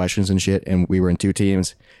he had questions and shit, and we were in 2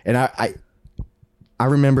 teams. And I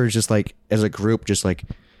remember just like as a group, just like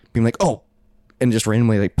being like, oh. And just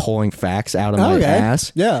randomly like pulling facts out of my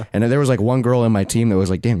ass. Yeah. And then there was like one girl in my team that was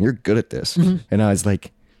like, damn, you're good at this. And I was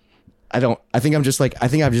like, I think I'm just like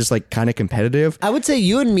kind of competitive. I would say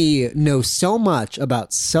you and me know so much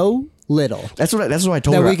about so little That's what I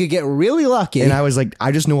told that her. we could get really lucky. And I was like,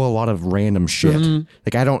 I just know a lot of random shit.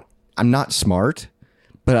 Like I'm not smart,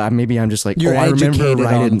 but maybe I'm just like, You're I remember educated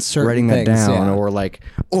on certain writing that things, down, yeah. or like,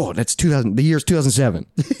 oh, that's 2000. The year's 2007.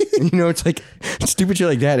 It's like stupid shit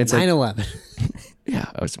like that. It's like 9/11. yeah,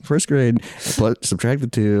 I was in first grade. Subtract the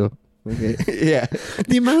 2. Okay. Yeah.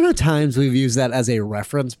 The amount of times we've used that as a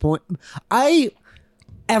reference point,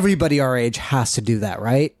 everybody our age has to do that,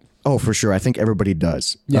 right? Oh, for sure. I think everybody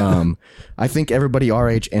does. Yeah. I think everybody our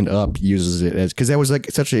age and up uses it as, because that was like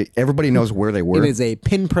everybody knows where they were. It is a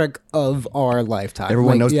pinprick of our lifetime.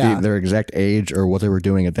 Everyone knows yeah. their exact age or what they were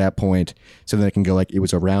doing at that point, so they can go like, it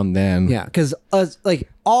was around then. Yeah, because like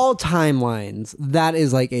all timelines, that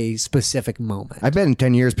is like a specific moment. I bet in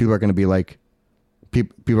 10 years people are going to be like,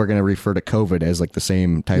 people are going to refer to COVID as like the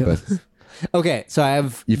same type of. Okay, so I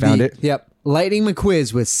have... You found it? Yep. Lightning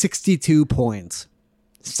McQuiz with 62 points.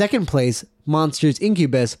 Second place, Monsters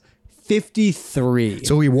Incubus, 53.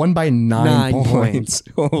 So we won by 9 9 points.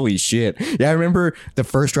 Holy shit. Yeah, I remember the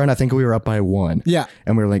first round, I think we were up by 1. Yeah.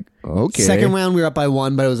 And we were like, okay. Second round, we were up by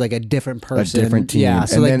 1, but it was like a different person. different team. Yeah,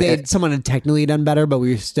 so And like then someone had technically done better, but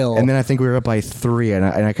we were still... And then I think we were up by 3, and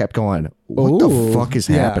I kept going, what the Ooh, fuck is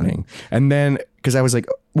yeah. happening? And then, because I was like,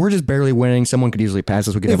 we're just barely winning. Someone could easily pass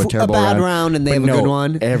us. We could have a terrible bad round and they But have a good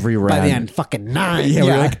one. Every round. By the end, fucking 9. Yeah,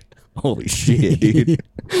 we're like, holy shit, dude.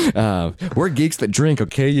 We're geeks that drink,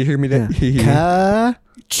 okay? You hear me?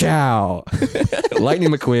 Ciao. Lightning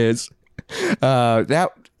McQuiz.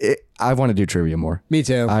 I want to do trivia more. Me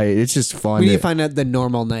too. It's just fun. We need to find out the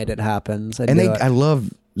normal night it happens. I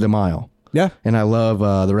love the mile. Yeah. And I love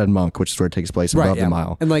the Red Monk, which is where it takes place above the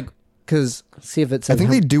mile. And like, because see if it's. I think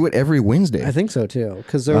they do it every Wednesday. I think so too.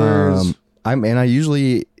 Because there's. I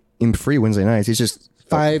usually am free Wednesday nights. It's just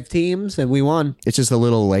 5 teams and we won. It's just a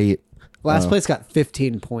little late. Last place got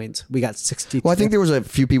 15 points. We got 62. Well, I think there was a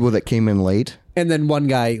few people that came in late. And then one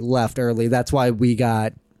guy left early. That's why we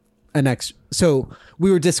got an extra. So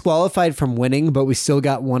we were disqualified from winning, but we still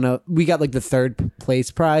got we got like the 3rd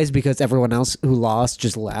place prize because everyone else who lost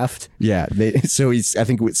just left. Yeah. I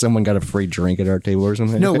think someone got a free drink at our table or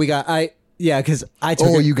something. No, because I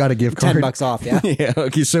took you got a gift card. $10 off, yeah. Yeah,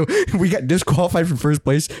 okay, so we got disqualified from first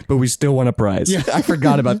place, but we still won a prize. Yeah. I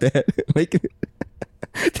forgot about that. Like,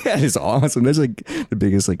 that is awesome. That's like the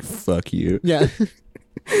biggest like fuck you. Yeah.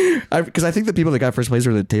 Because I think the people that got first place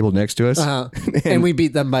were at the table next to us. And we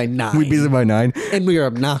beat them by 9. We beat them by 9. And we were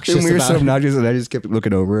obnoxious. And we were so obnoxious, and I just kept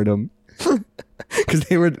looking over at them. Because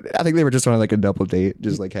I think they were just on like a double date,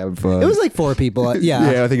 just like having fun. It was like 4 people.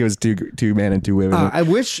 Yeah. Yeah, I think it was two men and 2 women. I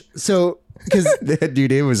wish so. Because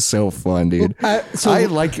dude, it was so fun, dude. I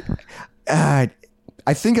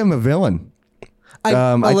think I'm a villain.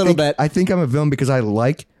 A little bit. I think I'm a villain because I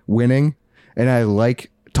like winning and I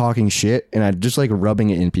like talking shit and I just like rubbing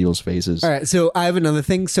it in people's faces. All right, so I have another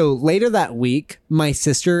thing. So later that week, my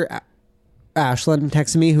sister Ashlyn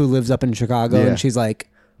texted me, who lives up in Chicago, and she's like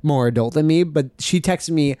more adult than me, but she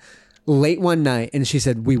texted me late one night and she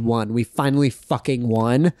said, we won. We finally fucking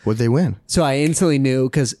won. What'd they win? So I instantly knew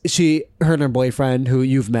because her and her boyfriend, who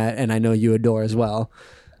you've met and I know you adore as well.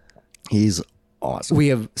 He's awesome. We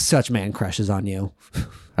have such man crushes on you.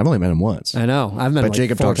 I've only met him once. I know. I've met him but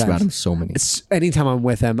Jacob 4 talks times. about him so many. Anytime I'm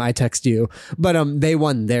with him, I text you. But they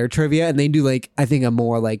won their trivia and they do like, I think a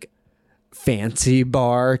more like fancy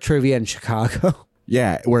bar trivia in Chicago.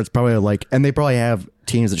 Yeah, where it's probably like, and they probably have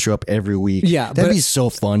teams that show up every week. Yeah. That'd be so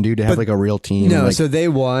fun, dude, to have like a real team. No, like, so they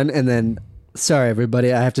won and then, sorry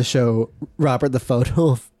everybody, I have to show Robert the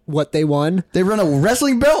photo of what they won. They run a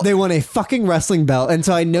wrestling belt? They won a fucking wrestling belt. And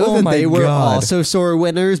so I know that they were also sore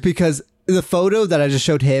winners because the photo that I just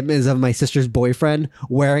showed him is of my sister's boyfriend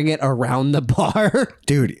wearing it around the bar.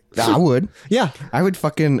 Dude, I would. Yeah. I would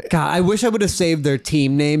fucking... God, I wish I would have saved their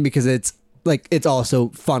team name because it's like, it's also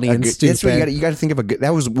funny and stupid. That's what you got to think of a good...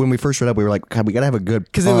 That was when we first showed up, we were like, God, we got to have a good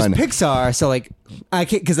because it was Pixar. So like, I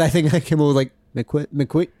can't, because I think I came up with like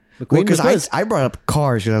McQuiz. Well, because I brought up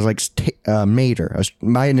cars because I was like Mater.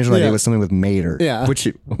 My initial idea was something with Mater. Yeah. What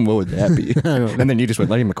would that be? And then you just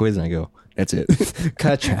went Lightning McQuiz, and I go, that's it.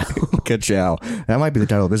 Ka-chow. Ka-chow. That might be the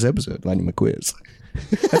title of this episode, Lightning McQuiz.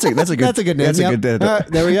 That's a good. That's a good name. That's a good.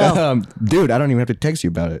 There we go. Dude, I don't even have to text you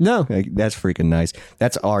about it. No, like, that's freaking nice.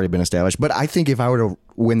 That's already been established. But I think if I were to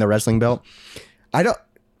win the wrestling belt, I don't.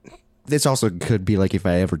 This also could be like if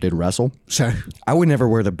I ever did wrestle. Sure. I would never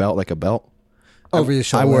wear the belt like a belt. Over your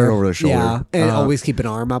shoulder. I wear it over the shoulder. Yeah, and always keep an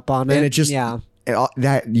arm up on it. And it just,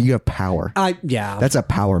 that you have power. That's a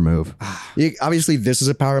power move. Obviously, this is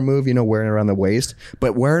a power move, wearing it around the waist,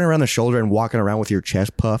 but wearing it around the shoulder and walking around with your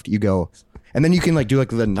chest puffed, you go, and then you can like do like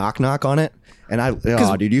the knock knock on it. And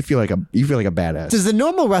dude, you feel like a badass. Does the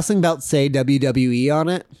normal wrestling belt say WWE on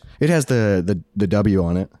it? It has the W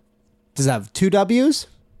on it. Does it have 2 W's?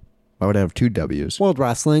 Why would it have 2 W's? World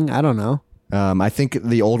Wrestling. I don't know. I think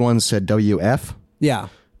the old ones said WF. Yeah.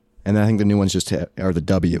 And then I think the new ones just are the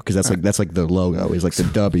W because that's like the logo is like the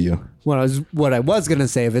W. What I was gonna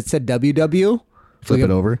say, if it said WW, flip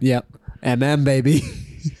it over. Yep. MM baby.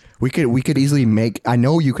 We could easily make. I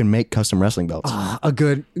know you can make custom wrestling belts. A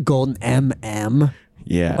good golden MM.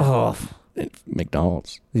 Yeah. Oh.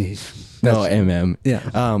 McDonald's. No, MM.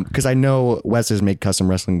 Yeah. Because I know Wes has made custom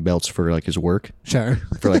wrestling belts for like his work. Sure.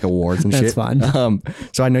 For like awards and shit. That's fun.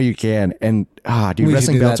 So I know you can. And dude,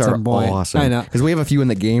 wrestling belts are awesome. I know. Because we have a few in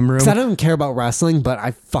the game room. Because I don't care about wrestling, but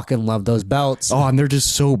I fucking love those belts. Oh, and they're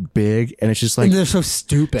just so big, and it's just like and they're so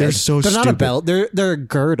stupid. They're not a belt. They're a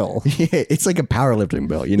girdle. Yeah, it's like a powerlifting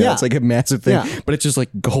belt. Yeah. It's like a massive thing, but it's just like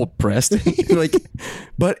gold pressed.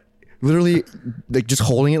 But. Literally, like just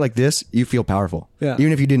holding it like this, you feel powerful. Yeah.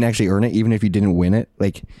 Even if you didn't actually earn it, even if you didn't win it,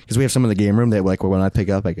 like because we have some in the game room that like when I pick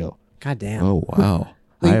up, I go, God damn. Oh wow.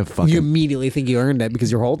 Like, I have fucking. You immediately think you earned it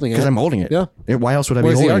because you're holding it. Because I'm holding it. Yeah. Why else would I be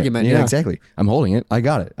Where's holding the argument? it? Yeah, exactly. I'm holding it. I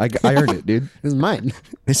got it. I earned it, dude. This is mine.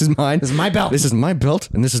 This is mine. This is my belt. This is my belt,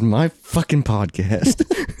 and this is my fucking podcast.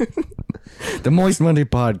 The Moist Monday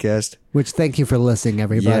podcast. Which, thank you for listening,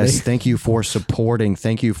 everybody. Yes, thank you for supporting.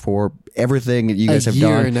 Thank you for everything that you guys have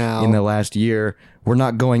done in the last year. We're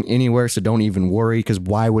not going anywhere, so don't even worry, because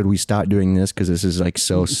why would we stop doing this? Because this is like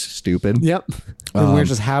so stupid. Yep. And we're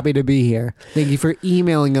just happy to be here. Thank you for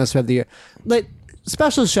emailing us throughout the year.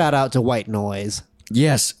 Special shout out to White Noise.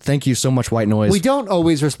 Yes, thank you so much, White Noise. We don't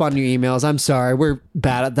always respond to your emails. I'm sorry, we're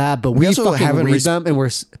bad at that, but we also fucking read them, and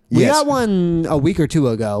we got one a week or two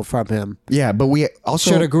ago from him. Yeah, but we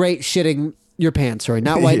also shared a great shitting your pants story.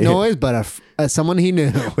 Not White Noise, but someone he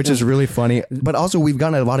knew, which is really funny. But also, we've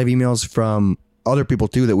gotten a lot of emails from other people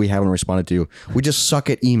too that we haven't responded to. We just suck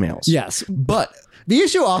at emails. Yes, but the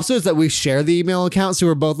issue also is that we share the email account, so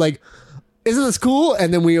we're both like, isn't this cool?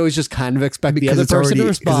 And then we always just kind of expect the other person to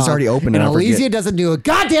respond. Because it's already open. And Elysia doesn't do a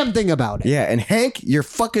goddamn thing about it. Yeah, and Hank, you're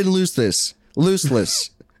fucking looseless. He's noseless.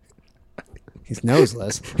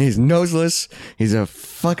 He's noseless. He's a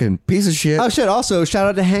fucking piece of shit. Oh, shit. Also, shout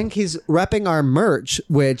out to Hank. He's repping our merch,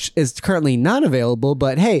 which is currently not available.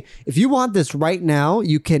 But hey, if you want this right now,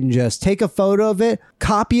 you can just take a photo of it,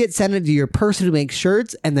 copy it, send it to your person who makes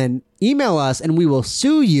shirts, and then email us, and we will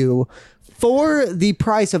sue you for the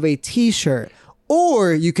price of a t-shirt.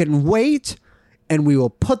 Or you can wait and we will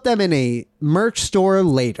put them in a merch store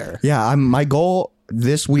later. Yeah, my goal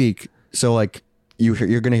this week, so like you're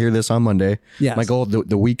going to hear this on Monday. Yes. My goal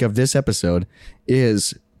the week of this episode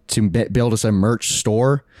is to build us a merch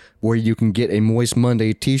store where you can get a Moist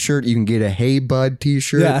Monday t-shirt, you can get a Hey Bud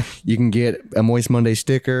t-shirt, yeah. You can get a Moist Monday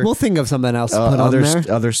sticker. We'll think of something else to put on there.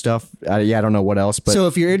 Other stuff. I don't know what else. But so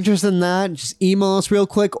if you're interested in that, just email us real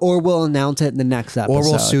quick, or we'll announce it in the next episode. Or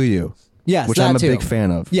we'll sue you. Yes, which I'm a big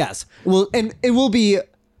fan of. Yes. Well, and it will be...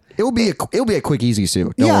 It'll be a quick, easy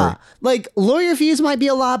sue. Don't worry. Like lawyer fees might be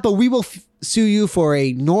a lot, but we will sue you for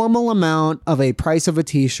a normal amount of a price of a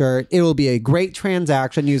t-shirt. It will be a great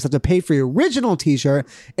transaction. You just have to pay for your original t-shirt,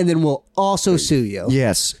 and then we'll also sue you.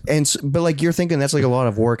 Yes. But like you're thinking that's like a lot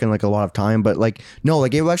of work and like a lot of time, but like no,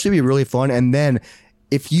 like it will actually be really fun. And then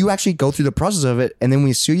if you actually go through the process of it and then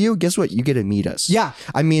we sue you, guess what? You get to meet us. Yeah.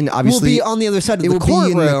 I mean, obviously we'll be on the other side of the It courtroom. will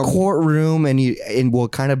be in the courtroom, and we'll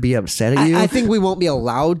kind of be upset at you. I think we won't be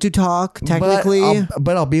allowed to talk technically,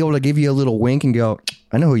 but I'll be able to give you a little wink and go,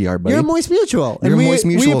 I know who you are, buddy. You're a Moist Mutual. You're and a Moist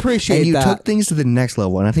Mutual. We appreciate that. And you took things to the next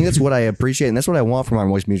level. And I think that's what I appreciate. And that's what I want from our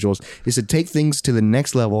Moist Mutuals is to take things to the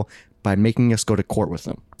next level by making us go to court with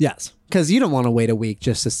them. Yes. Because you don't want to wait a week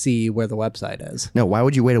just to see where the website is. No, why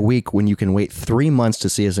would you wait a week when you can wait 3 months to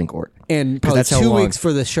see us in court? And probably 2 weeks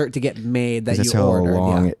for the shirt to get made that you ordered. That's how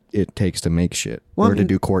long it takes to make shit. Or to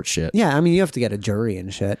do court shit. Yeah, I mean, you have to get a jury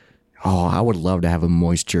and shit. Oh, I would love to have a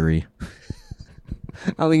moist jury.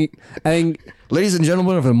 I think Ladies and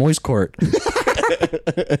gentlemen of the Moist Court,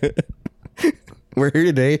 we're here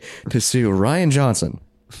today to sue Ryan Johnson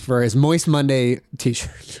for his Moist Monday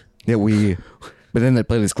t-shirt. But then they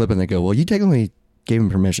play this clip and they go, well, you technically gave him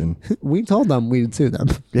permission. We told them we'd sue them.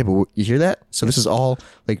 Yeah, but you hear that? So this is all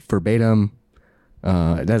like verbatim.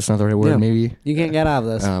 That's not the right word, maybe. You can't get out of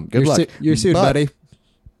this. Good luck. You're sued, buddy.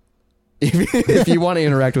 If you want to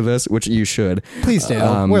interact with us, which you should, please do.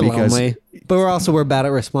 We're lonely, but we're bad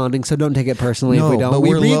at responding, so don't take it personally if we don't.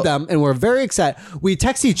 We read them and we're very excited. We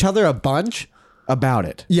text each other a bunch about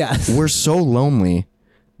it. Yes, we're so lonely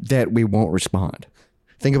that we won't respond.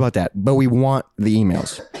 Think about that. But we want the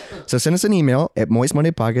emails. So send us an email at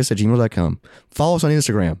moistmondaypodcast@gmail.com. Follow us on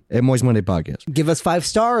Instagram at moistmondaypodcast. Give us 5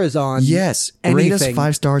 stars on anything. Rate us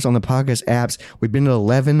 5 stars on the podcast apps. We've been to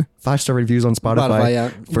 11 5-star reviews on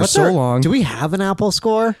Spotify for so long. Do we have an Apple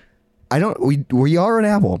score? I don't. We are on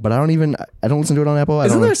Apple, but I don't listen to it on Apple.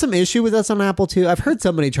 Isn't there some issue with us on Apple too? I've heard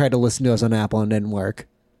somebody try to listen to us on Apple and didn't work.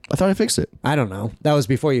 I thought I fixed it. I don't know. That was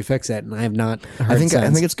before you fix it, and I have not heard I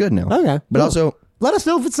think it's good now. Okay. But also, let us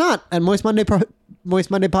know if it's not at Moist Monday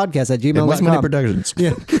Podcast at gmail.com. Moist Monday Productions.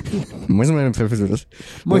 Yeah. Moist Monday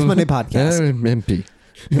Podcast. MP.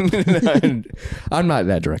 I'm not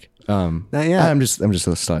that drunk. Not yet. I'm just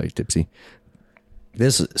slightly tipsy.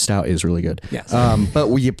 This stout is really good. Yes. But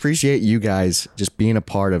we appreciate you guys just being a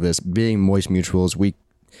part of this, being Moist Mutuals.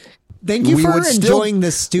 Thank you for enjoying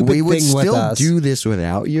this stupid thing with us. We would still do this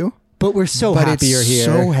without you. But we're so happy you're here.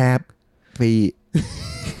 So happy.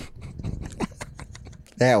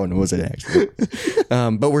 That one was an accident.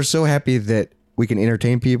 But we're so happy that we can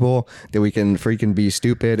entertain people, that we can freaking be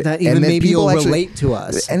stupid. That even maybe you'll relate to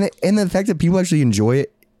us. And the fact that people actually enjoy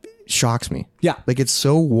it shocks me. Yeah. Like it's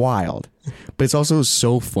so wild, but it's also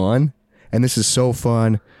so fun. And this is so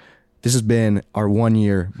fun. This has been our 1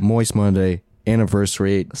 year Moist Monday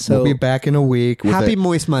anniversary. So we'll be back in a week. Happy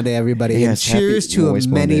Moist Monday, everybody. Yes, and cheers to many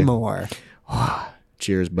Monday. more.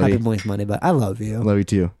 Cheers, buddy. Happy Moist Monday, but I love you. Love you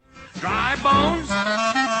too. Dry bones,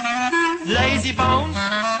 lazy bones,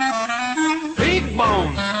 big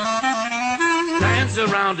bones, dance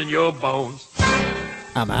around in your bones.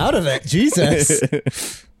 I'm out of it. Jesus.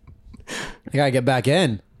 I gotta get back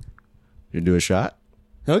in. You do a shot?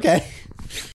 Okay.